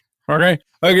 Steelers, okay,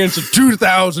 against the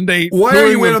 2008. Why are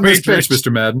you in on this Patriots. pitch,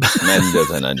 Mr. Madden? Madden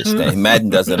doesn't understand. Madden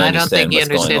doesn't I don't understand think he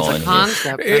what's going understands on the here.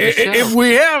 concept. For the show. If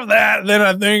we have that, then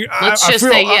I think Let's I just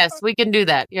feel, say yes. We can do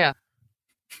that. Yeah.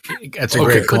 That's a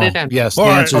great call. Put it in. Yes, the All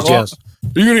right, answer is well, yes.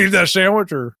 You gonna eat that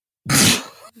sandwich or?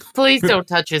 Please don't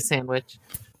touch his sandwich.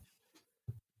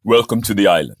 Welcome to the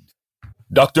island.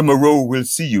 Dr. Moreau will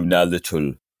see you now,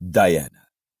 little Diana.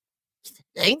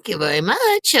 Thank you very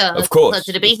much. Of course.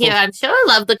 Pleasure to be here. I'm sure. I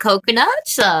love the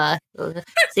coconuts.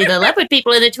 See the leopard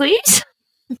people in the trees.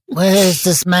 Where is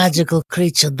this magical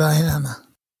creature, Diana?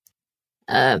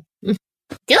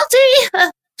 Guilty.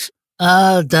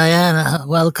 Oh, Diana,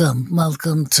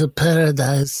 welcome to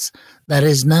paradise that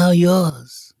is now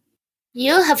yours.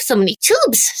 You have so many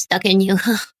tubes stuck in you.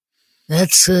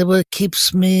 That's what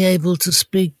keeps me able to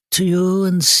speak to you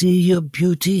and see your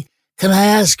beauty. Can I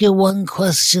ask you one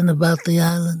question about the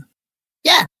island?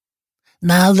 Yeah.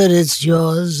 Now that it's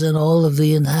yours and all of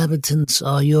the inhabitants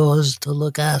are yours to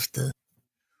look after,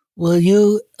 will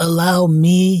you allow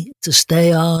me to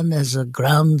stay on as a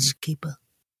groundskeeper?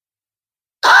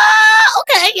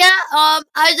 Okay, yeah.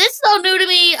 This is all new to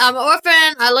me. I'm an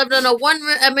orphan. I lived in a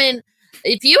one-room. I mean,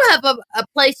 if you have a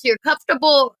place you're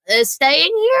comfortable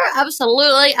staying here,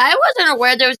 absolutely. I wasn't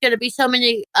aware there was going to be so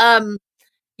many,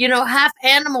 half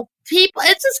animal people.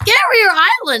 It's a scarier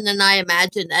island than I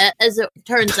imagined, as it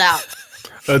turns out.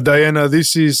 Diana,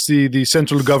 this is the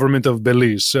central government of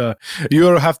Belize. You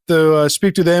have to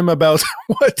speak to them about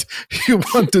what you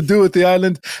want to do with the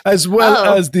island, as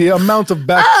well as the amount of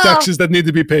back taxes that need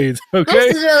to be paid.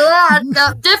 Okay? This is a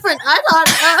lot different. I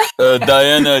thought.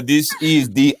 Diana, this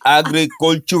is the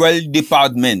agricultural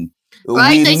department.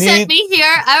 Right, they sent me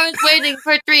here. I was waiting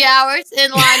for 3 hours in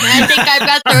line. I think I've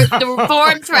got the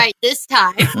forms right this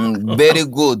time. Very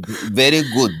good. Very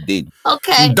good, Did.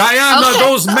 Okay. Diana,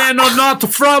 those men are not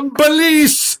from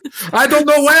Belize. I don't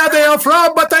know where they are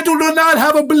from, but they do not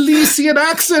have a Belizean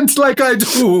accent like I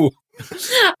do.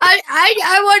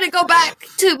 I want to go back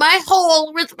to my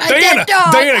hole with my dead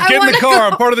dog. Diana, get in the car.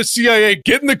 I'm part of the CIA.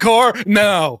 Get in the car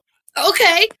now.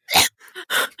 Okay.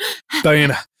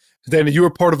 Diana, you were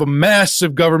part of a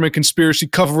massive government conspiracy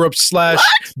cover-up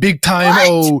 / big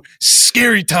time,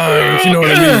 scary time, if you know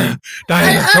what I mean.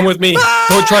 Diana, come with me.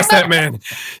 Don't trust that man.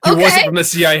 He wasn't from the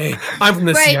CIA. I'm from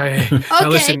the CIA. Now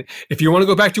listen, if you want to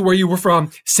go back to where you were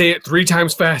from, say it 3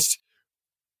 times fast.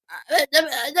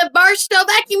 The Barstow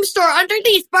vacuum store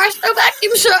underneath. Barstow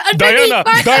vacuum store underneath.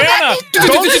 Diana,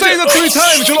 don't say that 3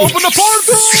 times. You'll open the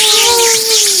portal.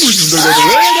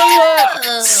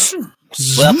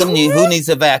 Welcome. Who needs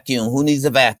a vacuum? Who needs a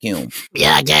vacuum?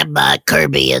 Yeah, I got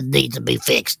Kirby. It needs to be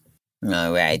fixed.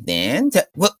 All right, then.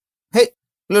 Hey,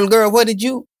 little girl, where did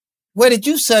you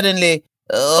suddenly...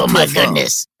 oh, my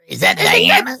goodness. Is that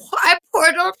Diana? I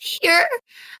portaled here.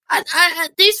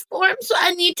 These forms,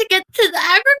 I need to get to the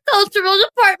agricultural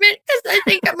department because I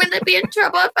think I'm going to be in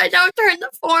trouble if I don't turn the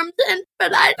forms in,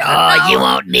 but I don't know. You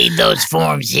won't need those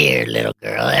forms here, little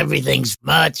girl. Everything's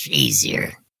much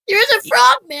easier. You're the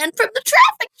frog man from the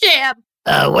traffic jam.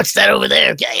 What's that over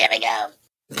there? Okay, here we go.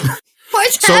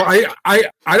 So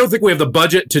I don't think we have the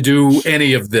budget to do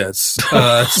any of this.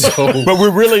 But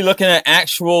we're really looking at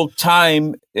actual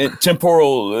time,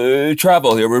 temporal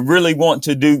travel here. We really want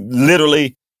to do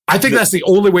literally. I think that's the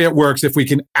only way it works if we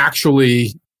can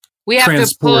actually. We have transport.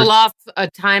 to pull off a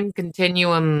time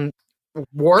continuum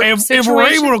warp If situation. we're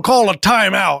able to call a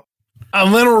timeout,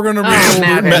 and then we're going to be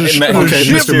Madden. Okay,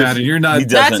 Mr. Madden, you're not.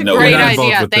 That's a know great we're not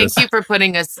involved idea. with Thank this. you for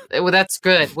putting us. Well, that's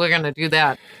good. We're going to do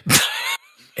that.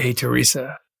 Hey,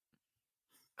 Teresa.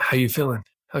 How you feeling?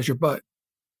 How's your butt?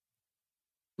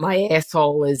 My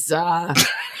asshole is,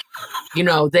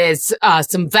 there's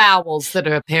some vowels that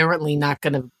are apparently not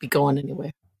going to be going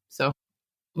anywhere. So,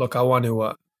 Look, I want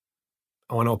to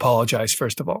apologize,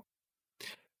 first of all.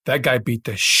 That guy beat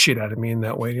the shit out of me in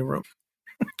that waiting room.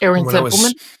 Aaron When I was-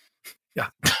 Simpleman, Yeah.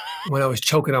 When I was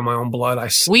choking on my own blood, I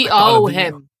we thought owe of you.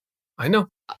 him. I know.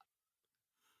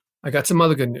 I got some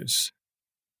other good news.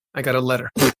 I got a letter.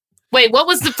 Wait, what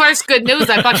was the first good news?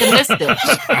 I fucking missed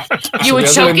it. You were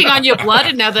So the other choking one- on your blood,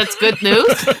 and now that's good news?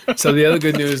 So the other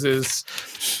good news is,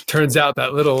 turns out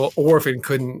that little orphan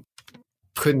couldn't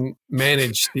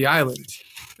manage the island,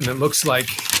 and it looks like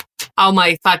Oh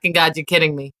my fucking God, you're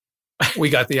kidding me. we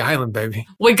got the island, baby.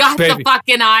 We got Baby. the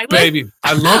fucking island. Baby,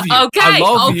 I love you. Okay, I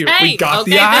love you. okay, We got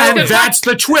okay, the that's island. good. That's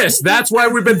the twist. That's why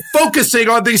we've been focusing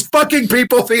on these fucking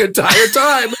people the entire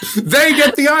time. They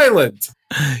get the island.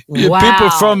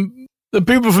 The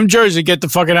people from Jersey get the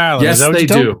fucking island. Yes, Is that what they you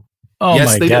told do. me? Oh yes,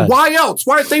 my they God. do. Why else?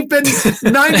 Why they've been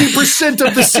 90%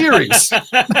 of the series?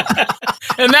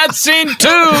 And that's scene 2,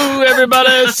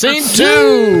 everybody. Scene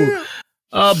 2.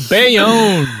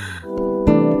 Bayonne.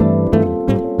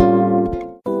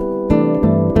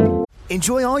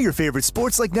 Enjoy all your favorite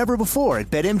sports like never before at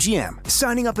BetMGM.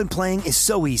 Signing up and playing is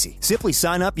so easy. Simply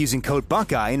sign up using code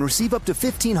Buckeye and receive up to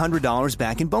 $1,500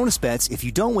 back in bonus bets if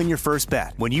you don't win your first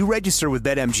bet. When you register with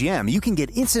BetMGM, you can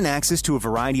get instant access to a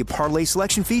variety of parlay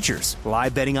selection features,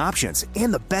 live betting options,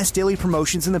 and the best daily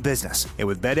promotions in the business. And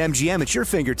with BetMGM at your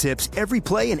fingertips, every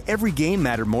play and every game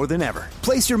matter more than ever.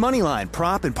 Place your moneyline,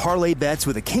 prop, and parlay bets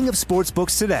with the king of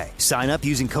sportsbooks today. Sign up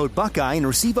using code Buckeye and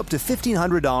receive up to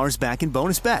 $1,500 back in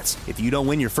bonus bets if you don't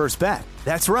win your first bet.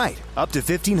 That's right, up to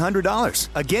 $1,500.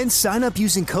 Again, sign up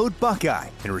using code Buckeye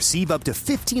and receive up to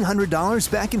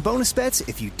 $1,500 back in bonus bets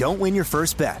if you don't win your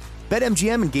first bet.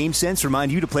 BetMGM and GameSense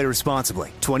remind you to play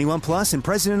responsibly. 21 plus and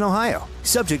present in Ohio.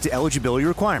 Subject to eligibility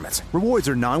requirements. Rewards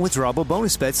are non-withdrawable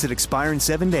bonus bets that expire in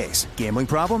 7 days. Gambling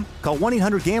problem? Call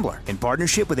 1-800-GAMBLER in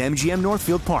partnership with MGM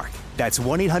Northfield Park. That's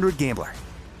 1-800-GAMBLER.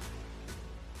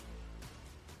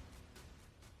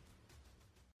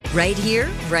 Right here,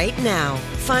 right now.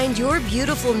 Find your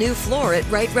beautiful new floor at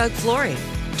Right Rug Flooring.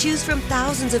 Choose from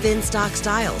thousands of in-stock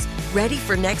styles, ready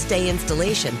for next day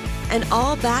installation, and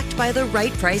all backed by the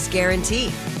right price guarantee.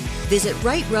 Visit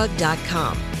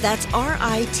rightrug.com. That's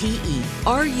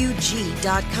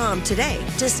RITERUG.com today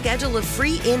to schedule a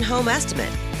free in-home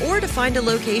estimate or to find a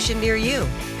location near you.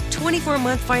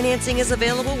 24-month financing is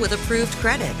available with approved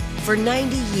credit. For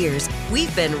 90 years,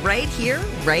 we've been right here,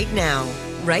 right now.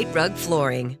 Right Rug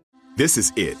Flooring. This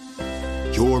is it.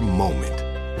 Your moment.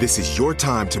 This is your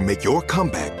time to make your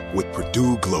comeback with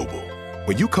Purdue Global.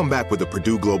 When you come back with a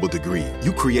Purdue Global degree,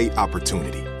 you create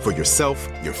opportunity for yourself,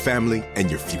 your family, and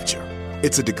your future.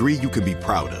 It's a degree you can be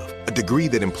proud of, a degree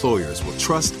that employers will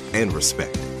trust and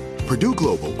respect. Purdue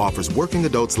Global offers working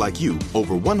adults like you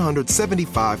over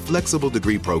 175 flexible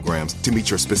degree programs to meet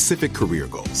your specific career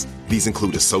goals. These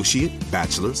include associate,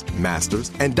 bachelor's,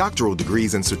 master's, and doctoral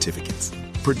degrees and certificates.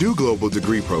 Purdue Global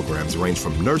degree programs range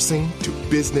from nursing to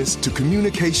business to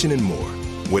communication and more.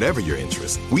 Whatever your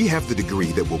interest, we have the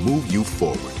degree that will move you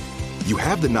forward. You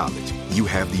have the knowledge, you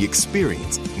have the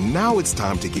experience. Now it's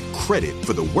time to get credit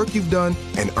for the work you've done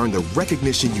and earn the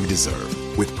recognition you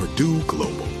deserve with Purdue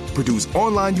Global, Purdue's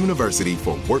online university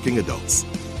for working adults.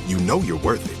 You know you're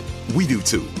worth it. We do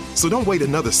too. So don't wait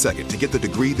another second to get the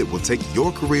degree that will take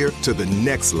your career to the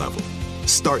next level.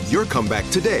 Start your comeback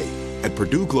today at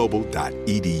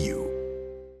purdueglobal.edu.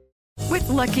 With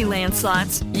Lucky Land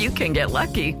Slots, you can get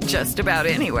lucky just about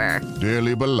anywhere.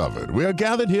 Dearly beloved, we are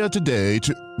gathered here today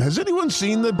to... Has anyone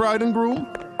seen the bride and groom?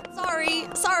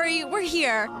 Sorry, we're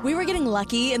here. We were getting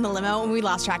lucky in the limo and we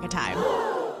lost track of time.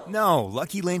 No,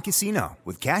 Lucky Land Casino,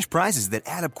 with cash prizes that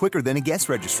add up quicker than a guest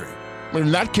registry.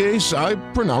 In that case, I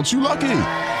pronounce you lucky.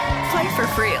 Play for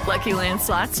free at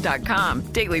LuckyLandSlots.com.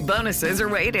 Daily bonuses are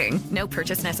waiting. No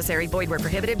purchase necessary. Void where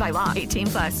prohibited by law. 18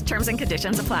 plus. Terms and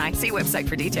conditions apply. See website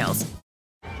for details.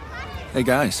 Hey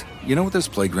guys, you know what this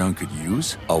playground could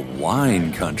use? A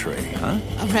wine country, huh?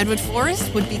 A redwood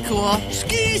forest would be cool.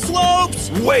 Ski slopes!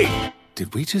 Wait!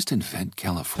 Did we just invent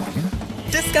California?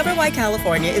 Discover why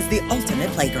California is the ultimate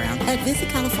playground at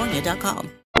visitcalifornia.com.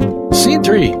 Scene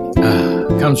 3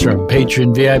 comes from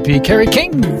patron VIP Carrie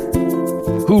King,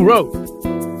 who wrote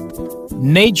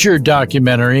nature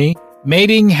documentary,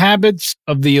 Mating Habits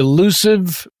of the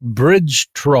Elusive Bridge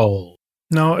Troll.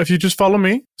 No, if you just follow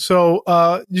me. So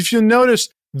if you notice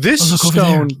this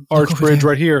stone arch bridge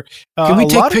right here. Can we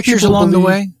take pictures along the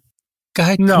way? Go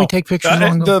ahead. No. Can we take pictures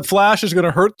along the way? The flash is going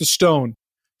to hurt the stone.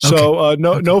 So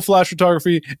no flash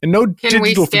photography and no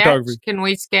digital photography. Can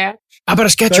we sketch? How about a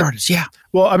sketch artist? Yeah.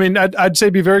 Well, I mean, I'd say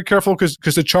be very careful because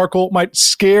the charcoal might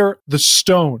scare the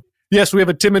stone. Yes, we have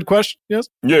a timid question. Yes?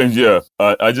 Yeah.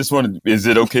 I just wanted, is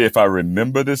it okay if I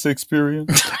remember this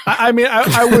experience? I mean,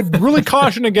 I would really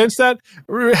caution against that.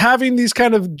 Having these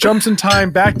kind of jumps in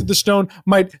time back to the stone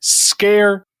might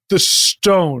scare the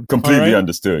stone. Completely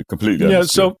understood. Completely understood.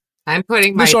 So I'm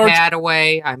putting my pad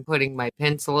away. I'm putting my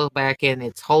pencil back in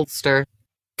its holster.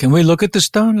 Can we look at the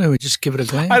stone or we just give it a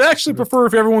glance? I'd actually prefer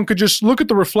if everyone could just look at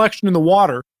the reflection in the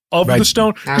water of the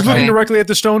stone. Because looking directly at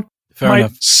the stone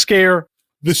might scare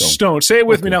the stone. Say it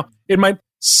with me now. It might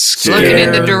scare looking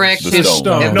in the direction the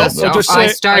stone. of the stone. Just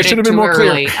say, I should have been more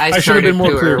clear. I should have been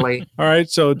more clear. Early. All right,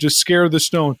 so just scare the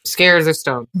stone. Scare the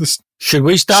stone. Should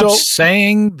we stop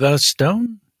saying the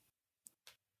stone?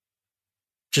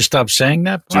 Just stop saying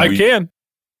that? I can.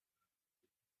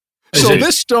 So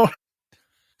this stone...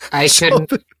 I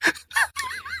shouldn't.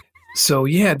 So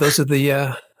yeah, those are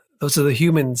the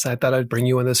humans. I thought I'd bring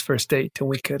you on this first date, and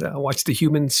we could watch the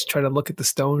humans try to look at the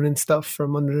stone and stuff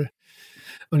from under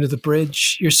the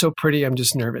bridge. You're so pretty. I'm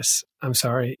just nervous. I'm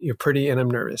sorry. You're pretty, and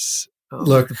I'm nervous.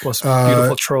 Look, the most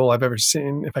beautiful troll I've ever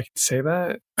seen. If I could say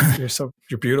that,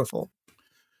 you're beautiful.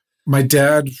 My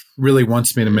dad really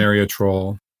wants me to marry a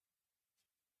troll.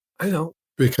 I know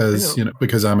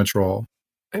because I'm a troll.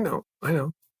 I know.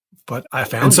 But I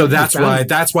found, and so that's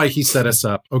why he set us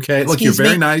up. Okay, look, you're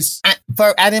very nice. I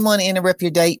didn't want to interrupt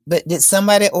your date, but did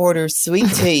somebody order sweet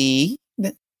tea,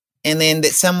 and then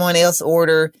did someone else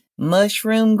order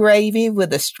mushroom gravy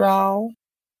with a straw?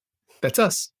 That's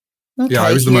us. Okay, yeah,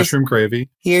 it was the mushroom gravy.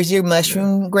 Here's your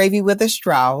mushroom gravy with a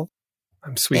straw.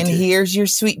 I'm sweet. And here's your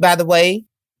sweet. By the way,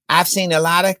 I've seen a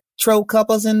lot of troll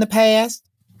couples in the past.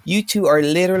 You two are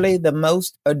literally the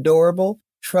most adorable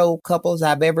troll couples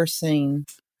I've ever seen.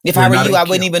 If I were you, I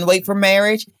wouldn't even wait for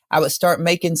marriage. I would start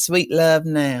making sweet love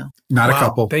now. Not a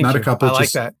couple. Not a couple. I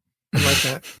like that.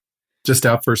 Just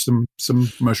out for some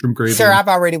mushroom gravy. Sir, I've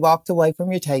already walked away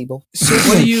from your table. So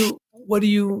what do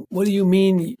you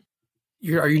mean?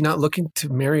 Are you not looking to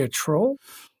marry a troll?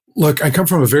 Look, I come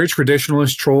from a very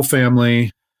traditionalist troll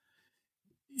family.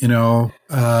 They want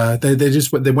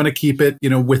to keep it,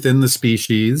 within the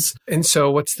species. And so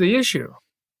what's the issue?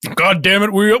 God damn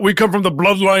it, we come from the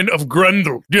bloodline of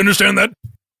Grendel. Do you understand that?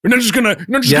 We're not just gonna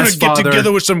get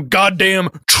together with some goddamn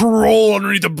troll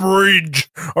underneath the bridge.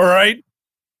 All right?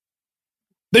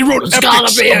 They wrote It's epics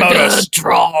gotta be a about good us.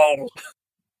 troll,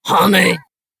 honey.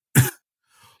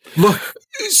 Look,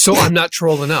 so I'm not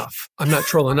troll enough. I'm not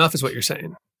troll enough is what you're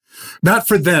saying. Not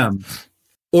for them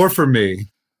or for me.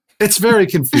 It's very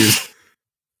confusing.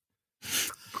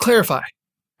 Clarify.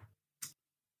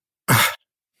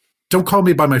 Don't call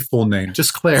me by my full name.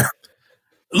 Just Claire.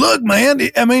 Look, man,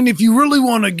 I mean, if you really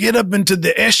want to get up into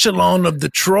the echelon of the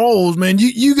trolls, man,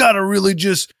 you got to really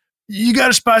you got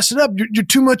to spice it up. You're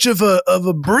too much of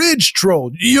a bridge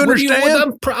troll. You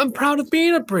understand? I'm proud of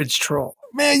being a bridge troll.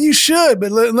 Man, you should,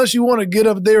 but unless you want to get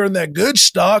up there in that good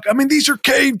stock. I mean, these are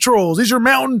cave trolls. These are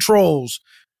mountain trolls.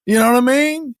 You know what I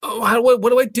mean? Oh, what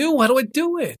do I do? How do I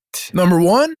do it? Number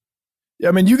one,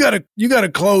 I mean, you gotta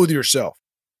clothe yourself.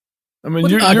 I mean,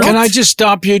 can I just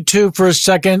stop you two for a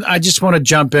second? I just want to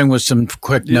jump in with some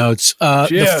quick notes.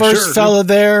 The first fella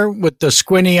there with the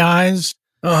squinty eyes.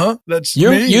 That's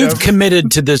me. You've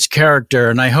committed to this character,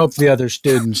 and I hope the other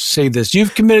students see this.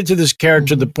 You've committed to this character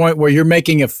to the point where you're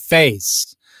making a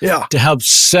face to help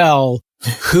sell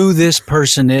who this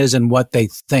person is and what they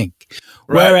think.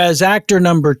 Right. Whereas actor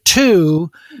number 2,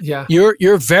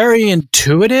 you're very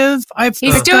intuitive.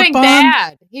 He's doing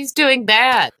bad. He's doing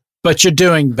bad. But you're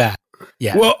doing bad.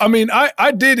 Yeah. Well, I mean,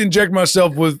 I did inject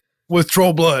myself with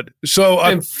troll blood, so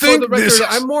I think for the record,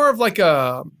 I'm more of like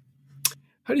a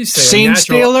how do you say scene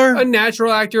stealer, a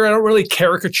natural actor. I don't really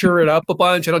caricature it up a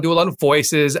bunch. I don't do a lot of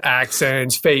voices,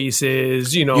 accents,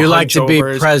 faces. You like to be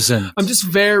present. I'm just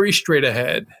very straight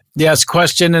ahead. Yes.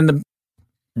 Question in the.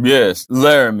 Yes,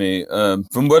 Laramie.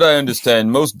 From what I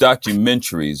understand, most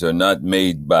documentaries are not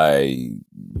made by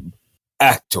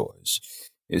actors.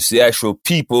 It's the actual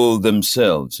people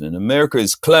themselves. And America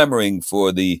is clamoring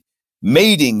for the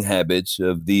mating habits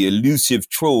of the elusive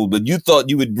troll, but you thought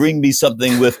you would bring me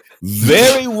something with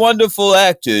very wonderful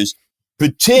actors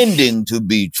pretending to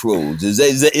be trolls.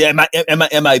 Am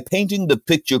I painting the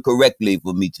picture correctly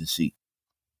for me to see?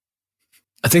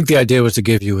 I think the idea was to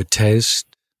give you a taste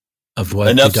of what.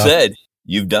 Enough said.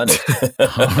 You've done it.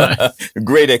 Right.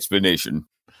 Great explanation.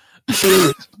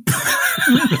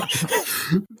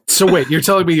 So wait, you're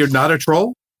telling me you're not a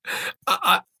troll?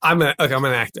 I'm an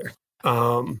actor.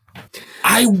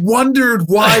 I wondered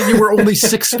why you were only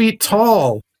 6 feet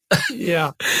tall.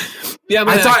 Yeah.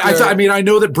 I mean, I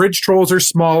know that bridge trolls are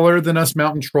smaller than us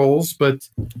mountain trolls,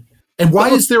 and why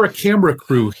is there a camera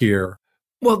crew here?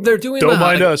 Well, they're doing. Don't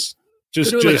mind us.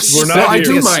 Just we're not. I here.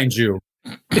 do mind you.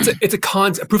 It's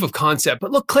a proof of concept.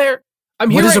 But look, Claire, I'm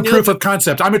What here. is a proof of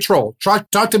concept? I'm a troll. Talk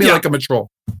to me like I'm a troll.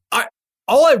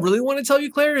 All I really want to tell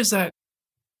you, Claire, is that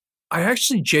I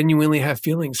actually genuinely have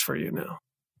feelings for you now.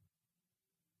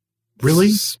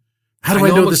 Really? How do I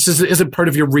know this isn't part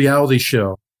of your reality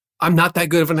show? I'm not that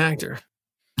good of an actor.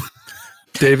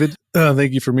 David,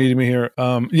 thank you for meeting me here.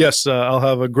 Yes, I'll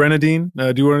have a grenadine.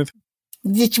 Do you want anything?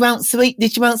 Did you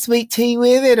want sweet tea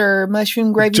with it, or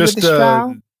mushroom gravy with a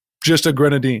straw? Just a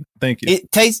grenadine. Thank you.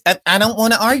 It tastes. I don't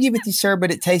want to argue with you, sir,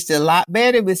 but it tastes a lot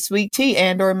better with sweet tea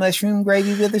and/or mushroom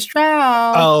gravy with a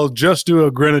straw. I'll just do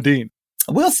a grenadine.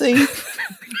 We'll see.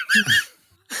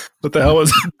 What the hell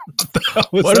was?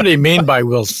 What did he mean by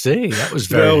 "we'll see"? That was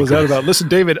very. What was that about? Listen,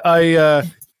 David, I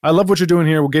love what you're doing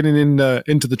here. We're getting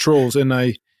into the trolls, and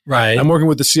I'm working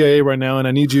with the CIA right now, and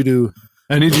I need you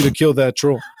to kill that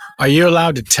troll. Are you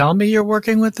allowed to tell me you're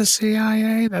working with the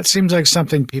CIA? That seems like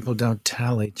something people don't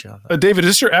tell each other. David,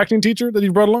 is this your acting teacher that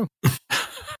you brought along?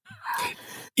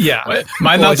 Yeah. Am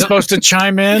I not supposed to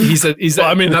chime in? He's not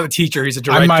a teacher. He's a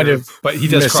director. I might have, but he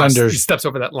does he steps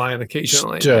over that line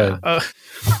occasionally.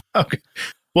 Okay.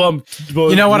 Well,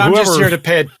 you know what? I'm just here to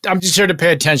pay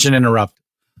attention. And interrupt.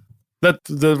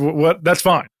 That's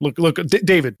fine. Look,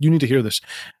 David, you need to hear this.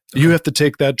 You have to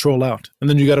take that troll out, and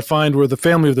then you got to find where the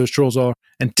family of those trolls are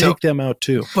and take them out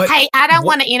too. But hey, I don't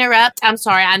want to interrupt. I'm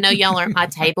sorry. I know y'all are at my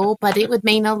table, but it would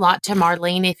mean a lot to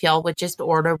Marlene if y'all would just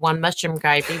order one mushroom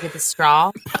gravy with a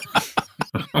straw.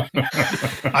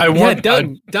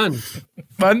 Done.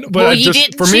 Well, you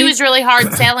didn't. She was really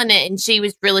hard selling it, and she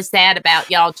was really sad about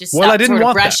y'all just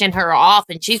brushing her off.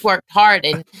 And she's worked hard,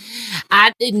 and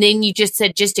then you just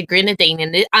said just a grenadine,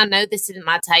 and I know this isn't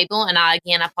my table, and I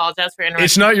apologize for interrupting.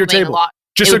 It's not your table.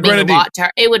 Just a grenadine.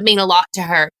 It would mean a lot to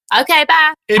her. Okay,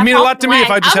 bye. It'd mean a lot to me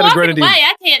if I just had a grenadine.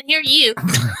 I can't hear you.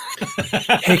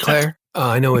 Hey, Claire.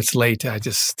 I know it's late. I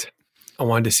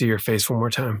wanted to see your face one more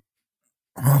time.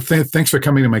 Well, thanks for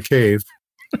coming to my cave.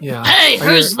 Yeah. Hey,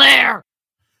 who's there?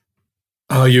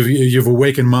 Oh, you've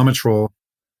awakened Mama Troll.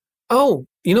 Oh,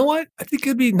 you know what? I think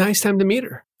it'd be a nice time to meet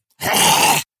her.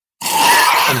 I'm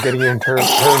getting her in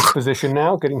her position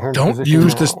now. Don't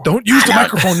use the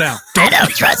microphone now. I don't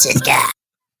trust this guy.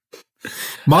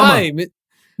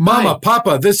 Mama,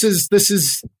 Papa, this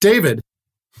is David.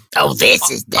 Oh, this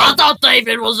is David. I thought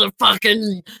David was a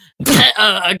fucking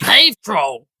a cave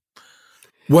troll.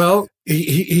 Well,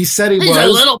 he said he's a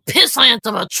little pissant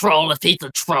of a troll if he's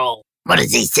a troll. What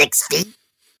is he, 6 feet?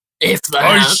 If that.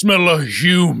 I smell a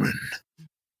human.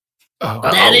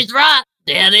 That is right.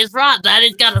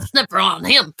 Daddy's got a sniffer on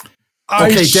him.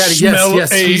 Okay, Daddy,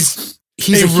 yes.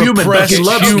 He's a human, but he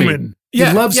loves me. He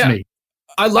loves me.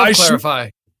 I love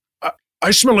Clarify.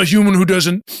 I smell a human who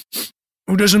doesn't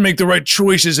make the right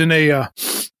choices in a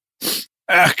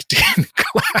acting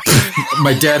class.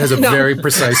 My dad has a very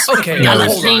precise got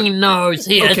a king nose.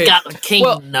 He has got a king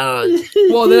nose.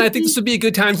 Well, then I think this would be a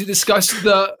good time to discuss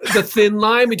the thin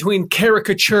line between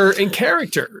caricature and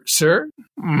character, sir.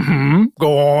 Mm-hmm.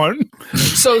 Go on.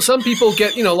 So some people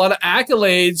get, a lot of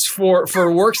accolades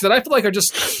for works that I feel like are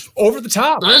just over the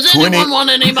top. Does anyone want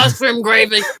any mushroom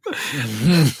gravy?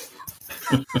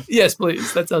 Yes,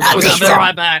 please. That sounds good. I'll be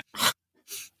right back.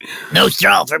 No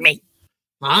straw for me.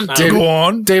 David, go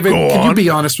on. David, go can on. you be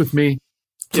honest with me?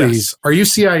 Please. Yes. Are you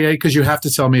CIA? Because you have to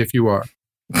tell me if you are.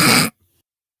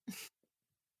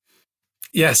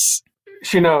 Yes.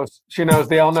 She knows.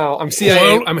 They all know. I'm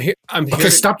CIA. Well, I'm here. Okay,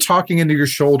 stop talking into your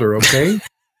shoulder, okay?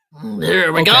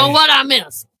 There we go. What I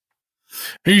missed.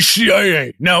 He's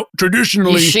CIA. Now,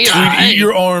 traditionally, we'd eat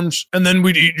your arms, and then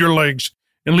we'd eat your legs,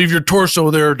 and leave your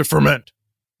torso there to ferment.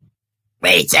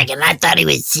 Wait a second. I thought he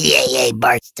was CAA,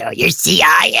 Barstow. You're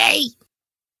CIA?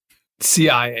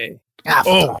 CIA.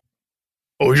 Oh,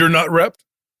 you're not repped?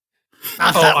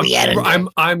 I thought we had a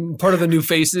I'm part of the new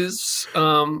faces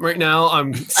right now.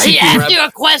 He asked you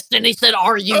a question. He said,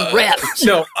 "Are you repped?"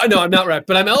 No, I'm not repped,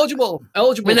 but I'm eligible.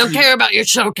 We don't care about your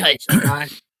showcase,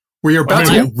 right? where you're about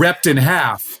to get repped in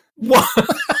half. What?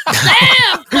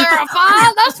 Damn,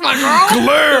 clarify. That's my girl.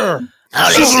 Claire.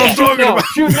 That's what I'm talking about.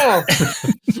 Shoot now.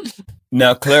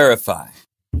 Now clarify.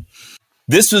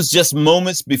 This was just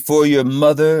moments before your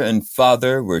mother and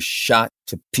father were shot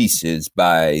to pieces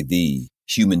by the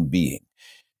human being.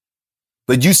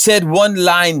 But you said one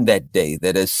line that day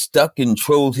that has stuck in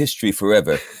troll history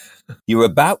forever. You're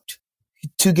about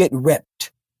to get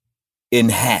repped in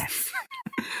half.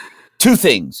 Two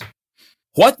things.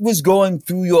 What was going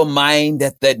through your mind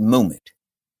at that moment?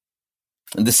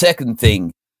 And the second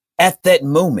thing, at that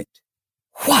moment,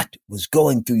 what was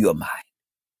going through your mind?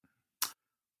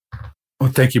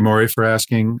 Well, thank you, Maury, for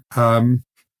asking.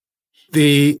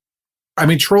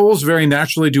 Trolls very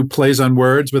naturally do plays on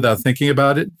words without thinking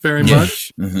about it very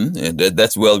much. And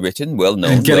that's well written, well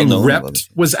known. And getting well known, repped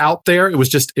was out there. It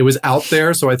was out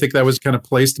there. So I think that was kind of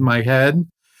placed in my head.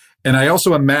 And I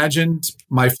also imagined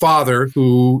my father,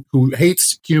 who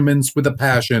hates humans with a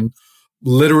passion,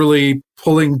 literally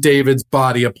pulling David's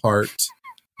body apart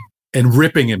and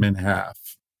ripping him in half.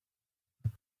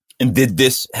 And did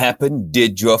this happen?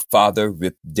 Did your father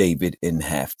rip David in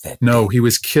half that No, he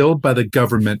was killed by the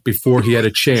government before he had a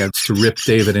chance to rip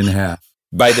David in half.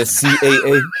 By the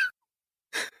CAA?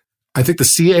 I think the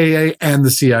CAA and the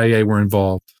CIA were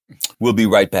involved. We'll be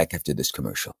right back after this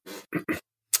commercial.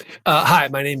 Hi,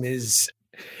 my name is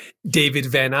David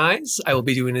Van Nuys. I will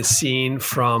be doing a scene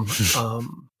from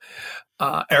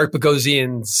Eric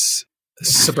Bogosian's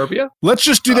Suburbia. Let's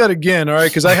just do that again, all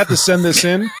right? Because I have to send this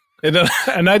in. And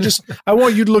I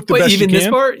want you to look the best you can.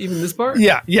 Even this part?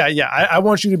 Yeah. I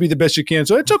want you to be the best you can.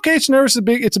 So it's okay. It's nervous.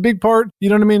 It's a big part. You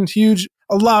know what I mean? It's huge.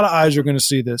 A lot of eyes are going to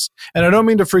see this. And I don't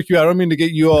mean to freak you out. I don't mean to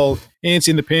get you all antsy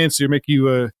in the pants or make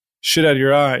you shit out of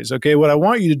your eyes. Okay. What I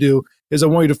want you to do is I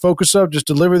want you to focus up. Just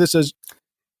deliver this as.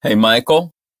 Hey,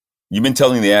 Michael, you've been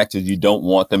telling the actors you don't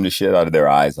want them to shit out of their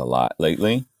eyes a lot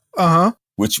lately. Uh-huh.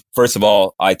 Which, first of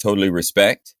all, I totally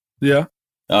respect. Yeah.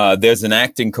 There's an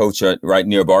acting coach right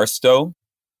near Barstow.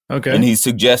 Okay. And he's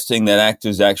suggesting that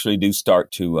actors actually do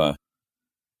start to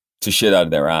shit out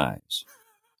of their eyes.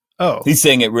 Oh. He's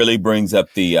saying it really brings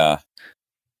up the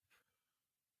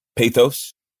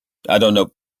pathos. I don't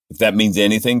know if that means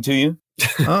anything to you.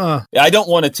 I don't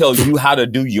want to tell you how to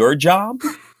do your job.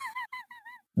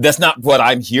 That's not what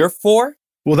I'm here for.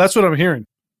 Well, that's what I'm hearing.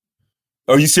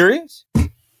 Are you serious?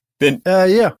 Then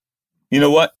yeah. You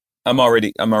know what? I'm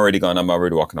already gone. I'm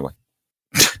already walking away.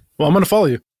 Well, I'm going to follow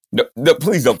you. No,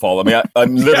 please don't follow me.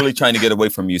 I'm literally trying to get away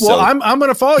from you. Well, so I'm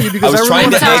going to follow you because I was trying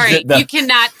to Sorry, you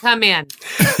cannot come in.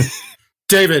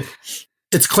 David,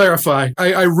 it's Clarify.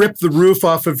 I ripped the roof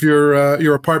off of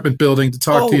your apartment building to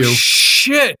talk to you.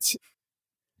 Shit.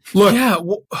 Look,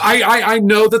 I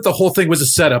know that the whole thing was a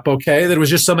setup, okay? That it was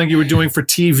just something you were doing for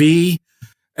TV.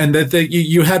 And that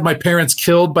you had my parents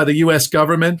killed by the U.S.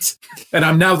 government, and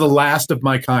I'm now the last of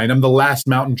my kind. I'm the last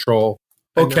mountain troll,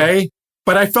 okay?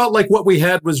 But I felt like what we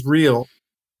had was real.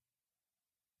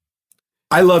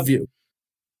 I love you.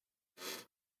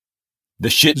 The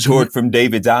shit poured from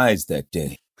David's eyes that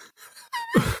day.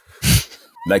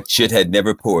 Like shit had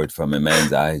never poured from a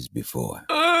man's eyes before.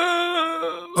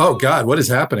 Oh, God, what is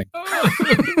happening?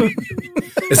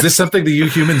 Is this something that you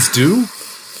humans do?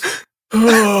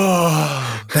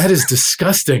 Oh, that is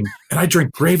disgusting. And I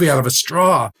drink gravy out of a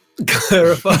straw.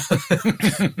 Clarify.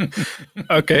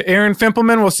 Okay, Aaron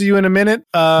Fimpleman, we'll see you in a minute.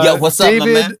 Yo, what's David, up,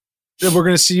 my man? We're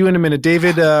going to see you in a minute.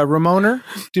 David Ramoner,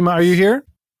 are you here?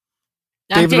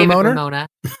 I'm David Ramona.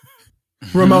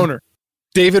 Ramoner.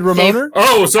 David Ramoner?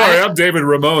 Oh, sorry, I'm David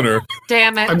Ramoner.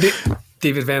 Damn it. I'm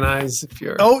David Van Nuys. If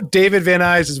you're... Oh, David Van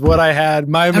Nuys is what I had.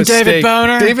 My mistake. David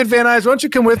Boner. David Van Nuys, why don't you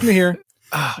come with me here?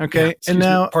 Okay, yeah, and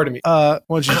now, pardon me. Why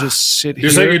don't you just sit here?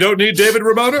 You're saying you don't need David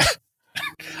Ramona?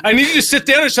 I need you to sit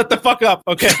down and shut the fuck up,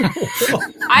 okay?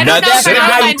 I don't know if I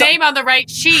wrote my name on the right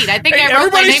sheet. I think I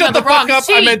wrote my name on the wrong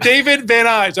sheet. I meant David Van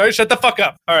Nuys. All right, shut the fuck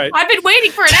up. All right. I've been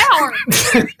waiting for an hour.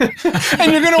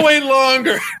 And you're going to wait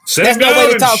longer. That's no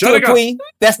way to talk to a queen.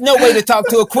 That's no way to talk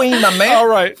to a queen, my man. All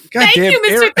right. Thank you,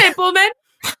 Mr. Pimpleman.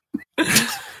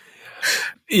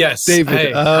 Yes. David.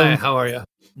 Hey, hi, how are you?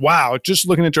 Wow, just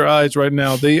looking at your eyes right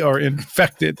now, they are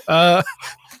infected. That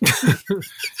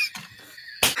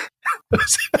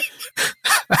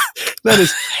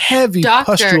is heavy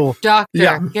pustule.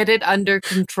 Doctor, get it under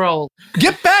control.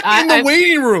 Get back in the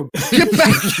waiting room. Get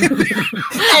back in there.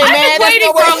 I've been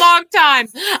waiting for a long time.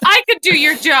 I could do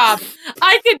your job.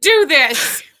 I could do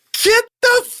this. Get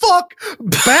the fuck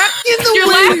back in the You're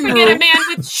waiting laughing room. at a man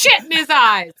with shit in his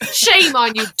eyes. Shame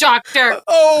on you, doctor.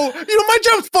 Oh, my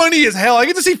job's funny as hell. I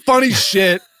get to see funny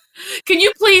shit. Can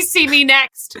you please see me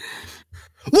next?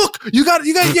 Look, you got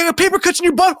paper cuts in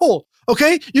your butthole.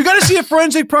 Okay, you got to see a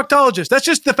forensic proctologist. That's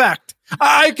just the fact.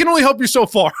 I can only help you so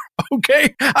far.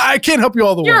 Okay, I can't help you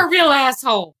all the way. You're a real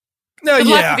asshole. No, Good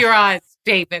luck with your eyes,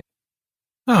 David.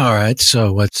 All right.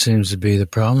 So what seems to be the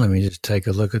problem? Let me just take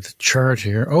a look at the chart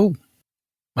here. Oh.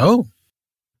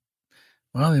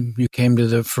 Well, you came to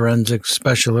the forensic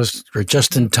specialist for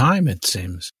just in time, it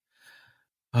seems.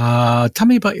 Tell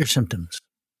me about your symptoms.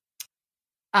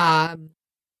 I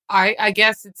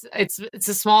guess it's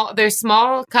a small. They're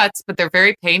small cuts, but they're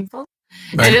very painful.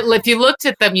 Right. And if you looked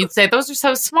at them, you'd say those are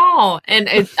so small. And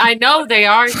I know they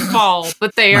are small,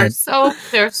 but they are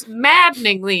they're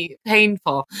maddeningly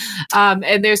painful.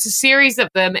 And there's a series of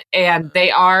them, and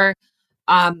they are,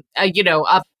 up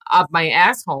my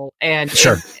asshole. And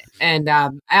sure. And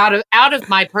out of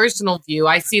my personal view,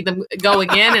 I see them going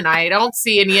in, and I don't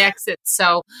see any exits.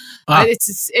 So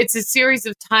it's a series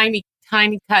of tiny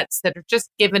cuts that are just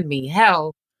giving me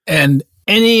hell. And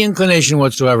any inclination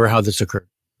whatsoever how this occurred?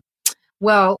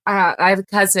 Well, I have a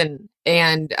cousin,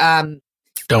 and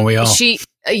don't we all?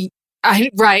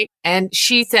 Right, and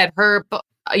she said her,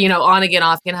 on again,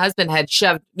 off again husband had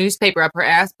shoved newspaper up her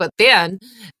ass, but then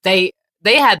they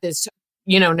had this,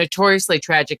 notoriously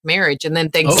tragic marriage, and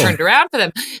then things turned around for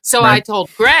them. So I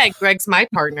told Greg's my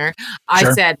partner.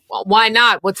 I said, well, why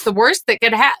not? What's the worst that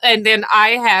could happen? And then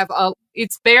I have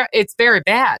it's very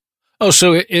bad. Oh,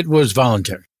 so it was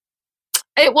voluntary.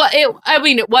 It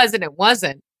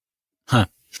wasn't. Huh.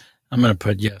 I'm going to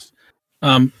put yes.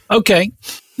 Okay.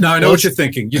 Now I know what you're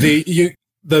thinking. The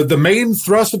main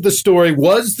thrust of the story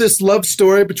was this love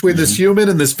story between this human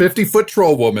and this 50-foot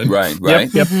troll woman. Right.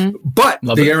 Yep. Mm-hmm. But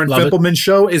the Aaron Fimpleman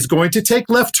show is going to take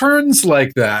left turns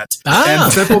like that. And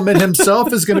Fimpleman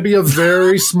himself is going to be a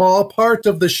very small part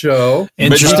of the show.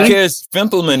 But he cares,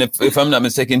 Fimpleman, if I'm not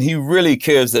mistaken, he really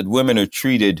cares that women are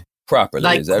treated properly.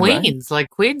 Like is that queens. right? Like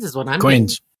queens is what I'm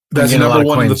Queens. That's number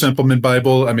one in the Fimpleman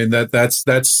Bible. I mean, that's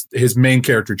his main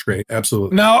character trait.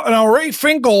 Absolutely. Now Ray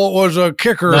Finkel was a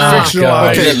kicker.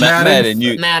 Okay, Madden.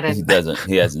 He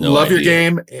has no Love idea. your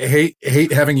game.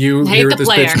 Hate having you Hate here the at this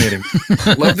player. bitch meeting.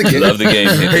 Love the game. Love the game.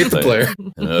 Hate the player.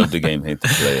 Love the game. Hate the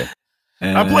player.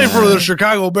 I played for the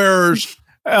Chicago Bears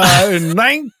in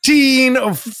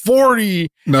 1940,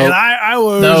 and I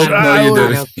was. you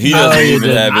didn't. He doesn't even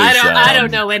have his. I don't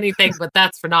know anything, but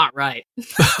that's for not right.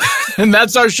 And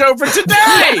that's our show for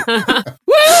today.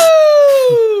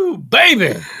 Woo!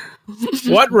 Baby.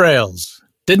 What rails?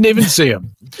 Didn't even see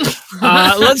them.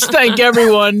 Let's thank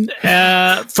everyone.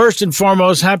 First and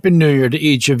foremost, Happy New Year to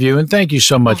each of you. And thank you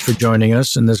so much for joining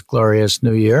us in this glorious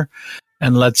new year.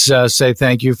 And let's say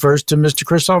thank you first to Mr.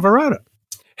 Chris Alvarado.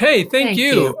 Hey, thank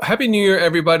you. Happy New Year,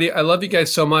 everybody. I love you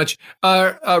guys so much.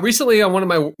 Recently on one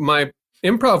of my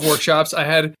improv workshops, I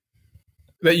had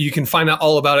that you can find out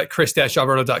all about at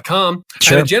chris-alvarado.com.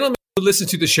 Sure. I had a gentleman who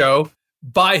listened to the show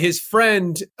by his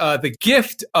friend the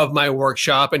gift of my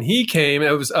workshop, and he came. It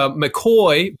was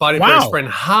McCoy bought it for his friend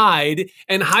Hyde,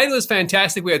 and Hyde was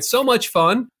fantastic. We had so much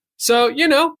fun. So, you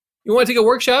want to take a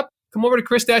workshop, come over to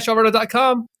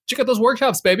chris-alvarado.com. Check out those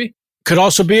workshops, baby. Could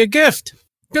also be a gift.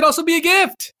 Could also be a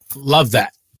gift. Love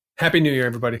that. Happy New Year,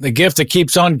 everybody. The gift that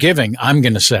keeps on giving, I'm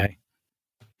going to say.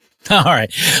 All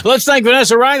right. Let's thank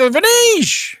Vanessa Ragland.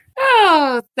 Vanish!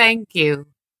 Oh, thank you.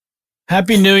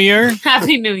 Happy New Year.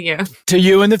 Happy New Year. To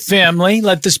you and the family.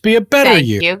 Let this be a better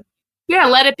year. Thank you. Yeah,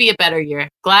 let it be a better year.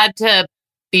 Glad to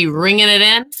be ringing it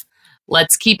in.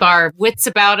 Let's keep our wits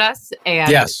about us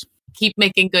and keep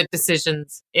making good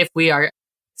decisions if we are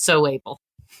so able.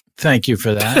 Thank you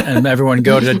for that. And everyone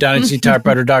go to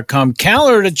DynastyTypewriter.com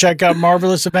calendar to check out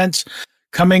marvelous events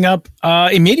coming up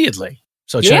immediately.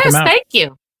 So check them out. Yes, thank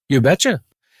you. You betcha.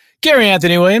 Gary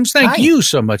Anthony Williams, thank you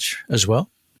so much as well.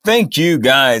 Thank you,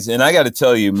 guys. And I got to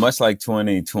tell you, much like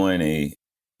 2020,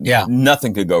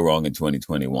 nothing could go wrong in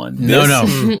 2021.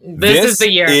 This is the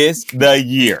year.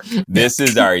 This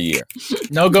is our year.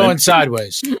 No going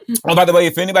sideways. Oh, by the way,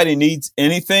 if anybody needs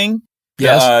anything,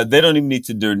 they don't even need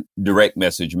to direct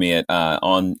message me at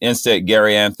on Insta at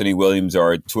Gary Anthony Williams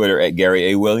or Twitter at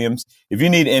Gary A. Williams. If you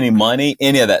need any money,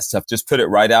 any of that stuff, just put it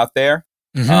right out there.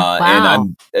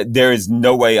 And there is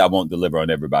no way I won't deliver on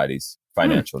everybody's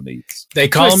financial needs. They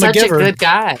call him a giver. Such a good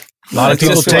guy. A lot of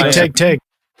people take.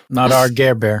 Not our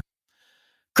Gare Bear.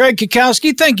 Craig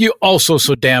Kikowski, thank you also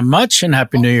so damn much, and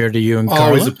Happy New Year to you and Carla.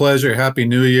 Always a pleasure. Happy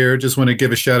New Year. Just want to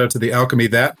give a shout out to the Alchemy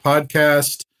That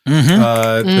podcast.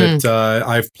 That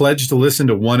I've pledged to listen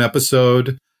to one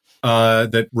episode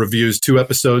that reviews 2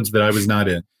 episodes that I was not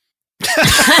in.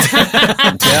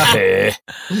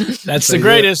 That's the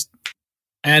greatest.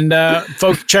 And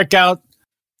folks, check out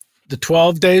the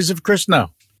 12 Days of Chris.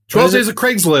 No. 12 Days of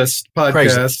Craigslist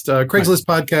podcast. Craigslist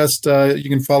podcast. You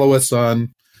can follow us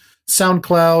on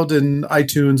SoundCloud and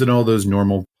iTunes and all those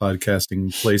normal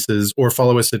podcasting places, or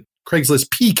follow us at Craigslist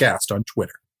PCast on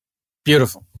Twitter.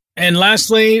 Beautiful. And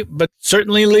lastly, but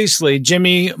certainly leastly,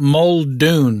 Jimmy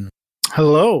Muldoon.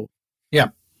 Hello. Yeah.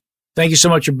 Thank you so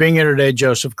much for being here today,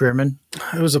 Joseph Grierman.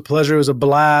 It was a pleasure. It was a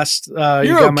blast. You're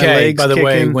you got okay, my legs by the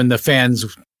way, kicking. when the fans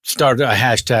started a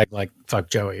hashtag like "fuck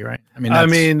Joey," right? I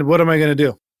mean, what am I going to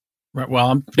do? Right,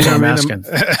 well, I'm I asking.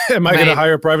 Am I going to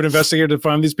hire a private investigator to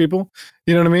find these people?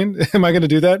 You know what I mean? Am I going to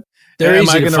do that? Am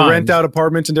I going to rent out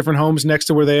apartments in different homes next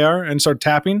to where they are and start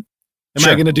tapping? Am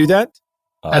I going to do that?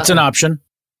 That's an option.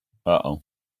 Uh-oh.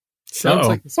 Sounds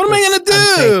like what am I going to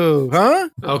do? Huh?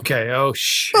 Okay. Oh,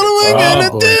 shit. What am I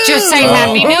going to do? Just say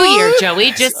Happy New Year,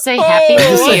 Joey. Just say Happy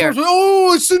New Year.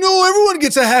 No, everyone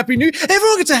gets a Happy New Year.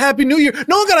 Everyone gets a Happy New Year.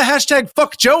 No one got a hashtag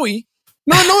fuck Joey.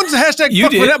 No one's a hashtag You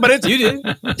fuck did. for that, but it's, You did.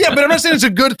 Yeah, but I'm not saying it's a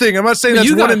good thing. I'm not saying But that's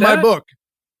you one got in my that. book.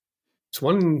 It's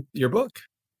one in your book.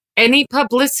 Any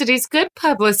publicity is good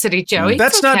publicity, Joey.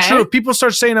 That's It's not okay. true. If people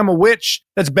start saying I'm a witch,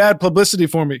 that's bad publicity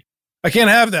for me. I can't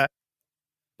have that.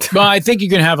 Well, I think you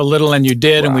can have a little, and you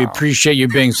did, and we appreciate you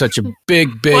being such a big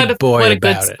What a boy good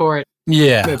about it. sport.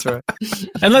 Yeah. That's right.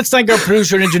 And let's thank our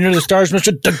producer and engineer of the stars,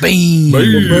 Mr. Doug Bean.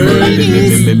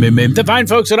 The fine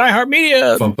folks at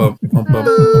iHeartMedia.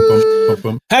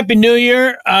 Happy New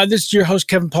Year. This is your host,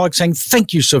 Kevin Pollak, saying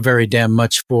thank you so very damn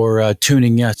much for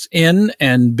tuning us in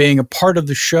and being a part of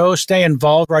the show. Stay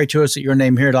involved. Write to us at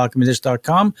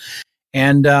yournamehere@alchemydis.com.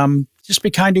 And just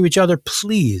be kind to each other,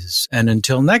 please. And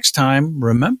until next time,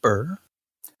 remember...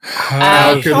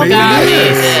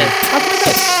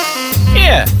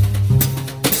 Yeah.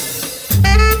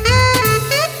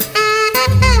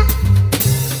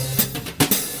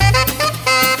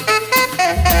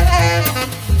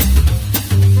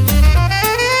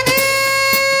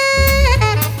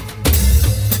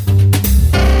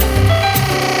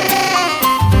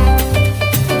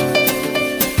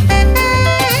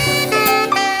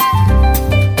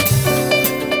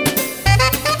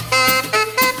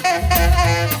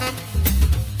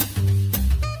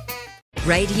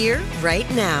 Right here, right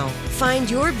now. Find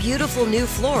your beautiful new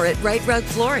floor at Right Rug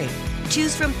Flooring.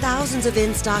 Choose from thousands of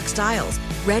in-stock styles,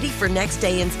 ready for next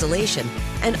day installation,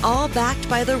 and all backed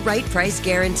by the right price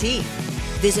guarantee.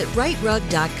 Visit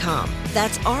rightrug.com.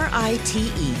 That's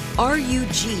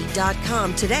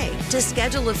RITERUG.com today to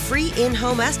schedule a free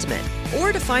in-home estimate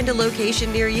or to find a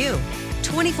location near you.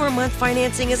 24-month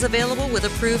financing is available with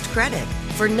approved credit.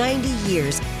 For 90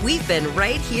 years, we've been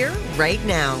right here, right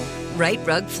now. Right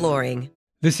Rug Flooring.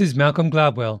 This is Malcolm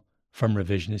Gladwell from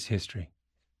Revisionist History.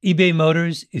 eBay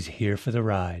Motors is here for the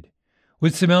ride.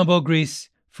 With some elbow grease,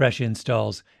 fresh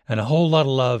installs, and a whole lot of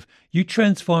love, you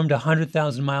transformed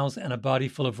 100,000 miles and a body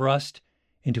full of rust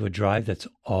into a drive that's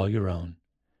all your own.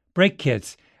 Brake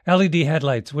kits, LED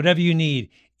headlights, whatever you need,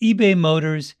 eBay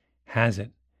Motors has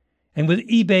it. And with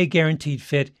eBay Guaranteed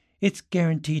Fit, it's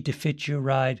guaranteed to fit your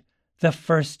ride the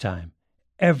first time,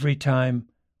 every time,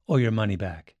 or your money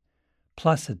back.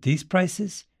 Plus, at these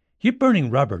prices, you're burning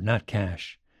rubber, not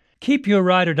cash. Keep your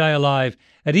ride or die alive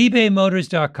at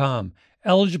ebaymotors.com.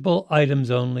 Eligible items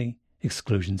only.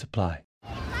 Exclusions apply.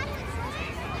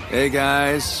 Hey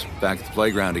guys, back at the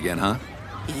playground again, huh?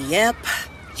 Yep.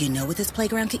 You know what this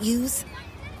playground could use?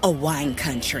 A wine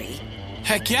country.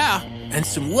 Heck yeah, and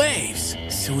some waves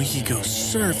so we could go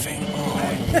surfing.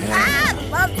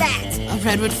 Love that. A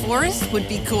redwood forest would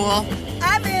be cool.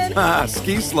 I'm in. Ah,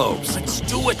 ski slopes. Let's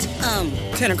do it.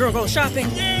 Can a girl go shopping?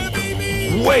 Yeah,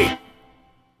 baby. Wait!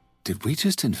 Did we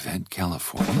just invent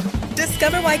California?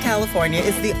 Discover why California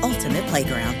is the ultimate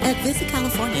playground at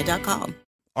visitcalifornia.com.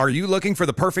 Are you looking for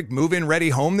the perfect move-in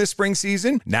ready home this spring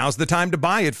season? Now's the time to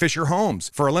buy at Fisher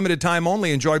Homes. For a limited time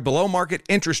only, enjoy below-market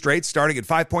interest rates starting at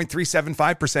 5.375%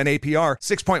 APR,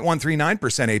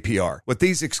 6.139% APR. With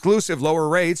these exclusive lower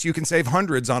rates, you can save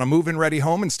hundreds on a move-in ready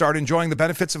home and start enjoying the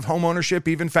benefits of home ownership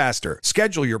even faster.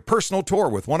 Schedule your personal tour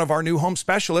with one of our new home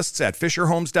specialists at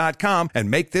FisherHomes.com and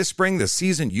make this spring the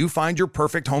season you find your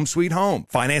perfect home sweet home.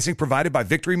 Financing provided by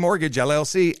Victory Mortgage,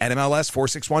 LLC, NMLS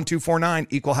 461249,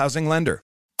 Equal Housing Lender.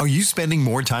 Are you spending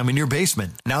more time in your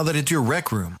basement now that it's your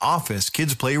rec room, office,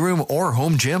 kids' playroom, or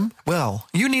home gym? Well,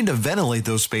 you need to ventilate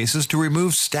those spaces to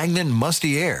remove stagnant,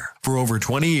 musty air. For over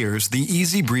 20 years, the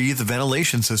Easy Breathe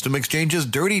ventilation system exchanges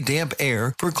dirty, damp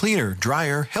air for cleaner,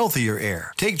 drier, healthier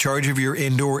air. Take charge of your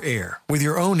indoor air with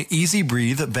your own Easy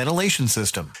Breathe ventilation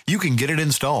system. You can get it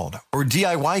installed, or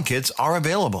DIY kits are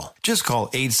available. Just call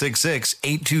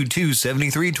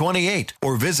 866-822-7328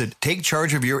 or visit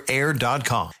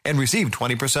takechargeofyourair.com and receive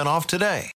 20% off today.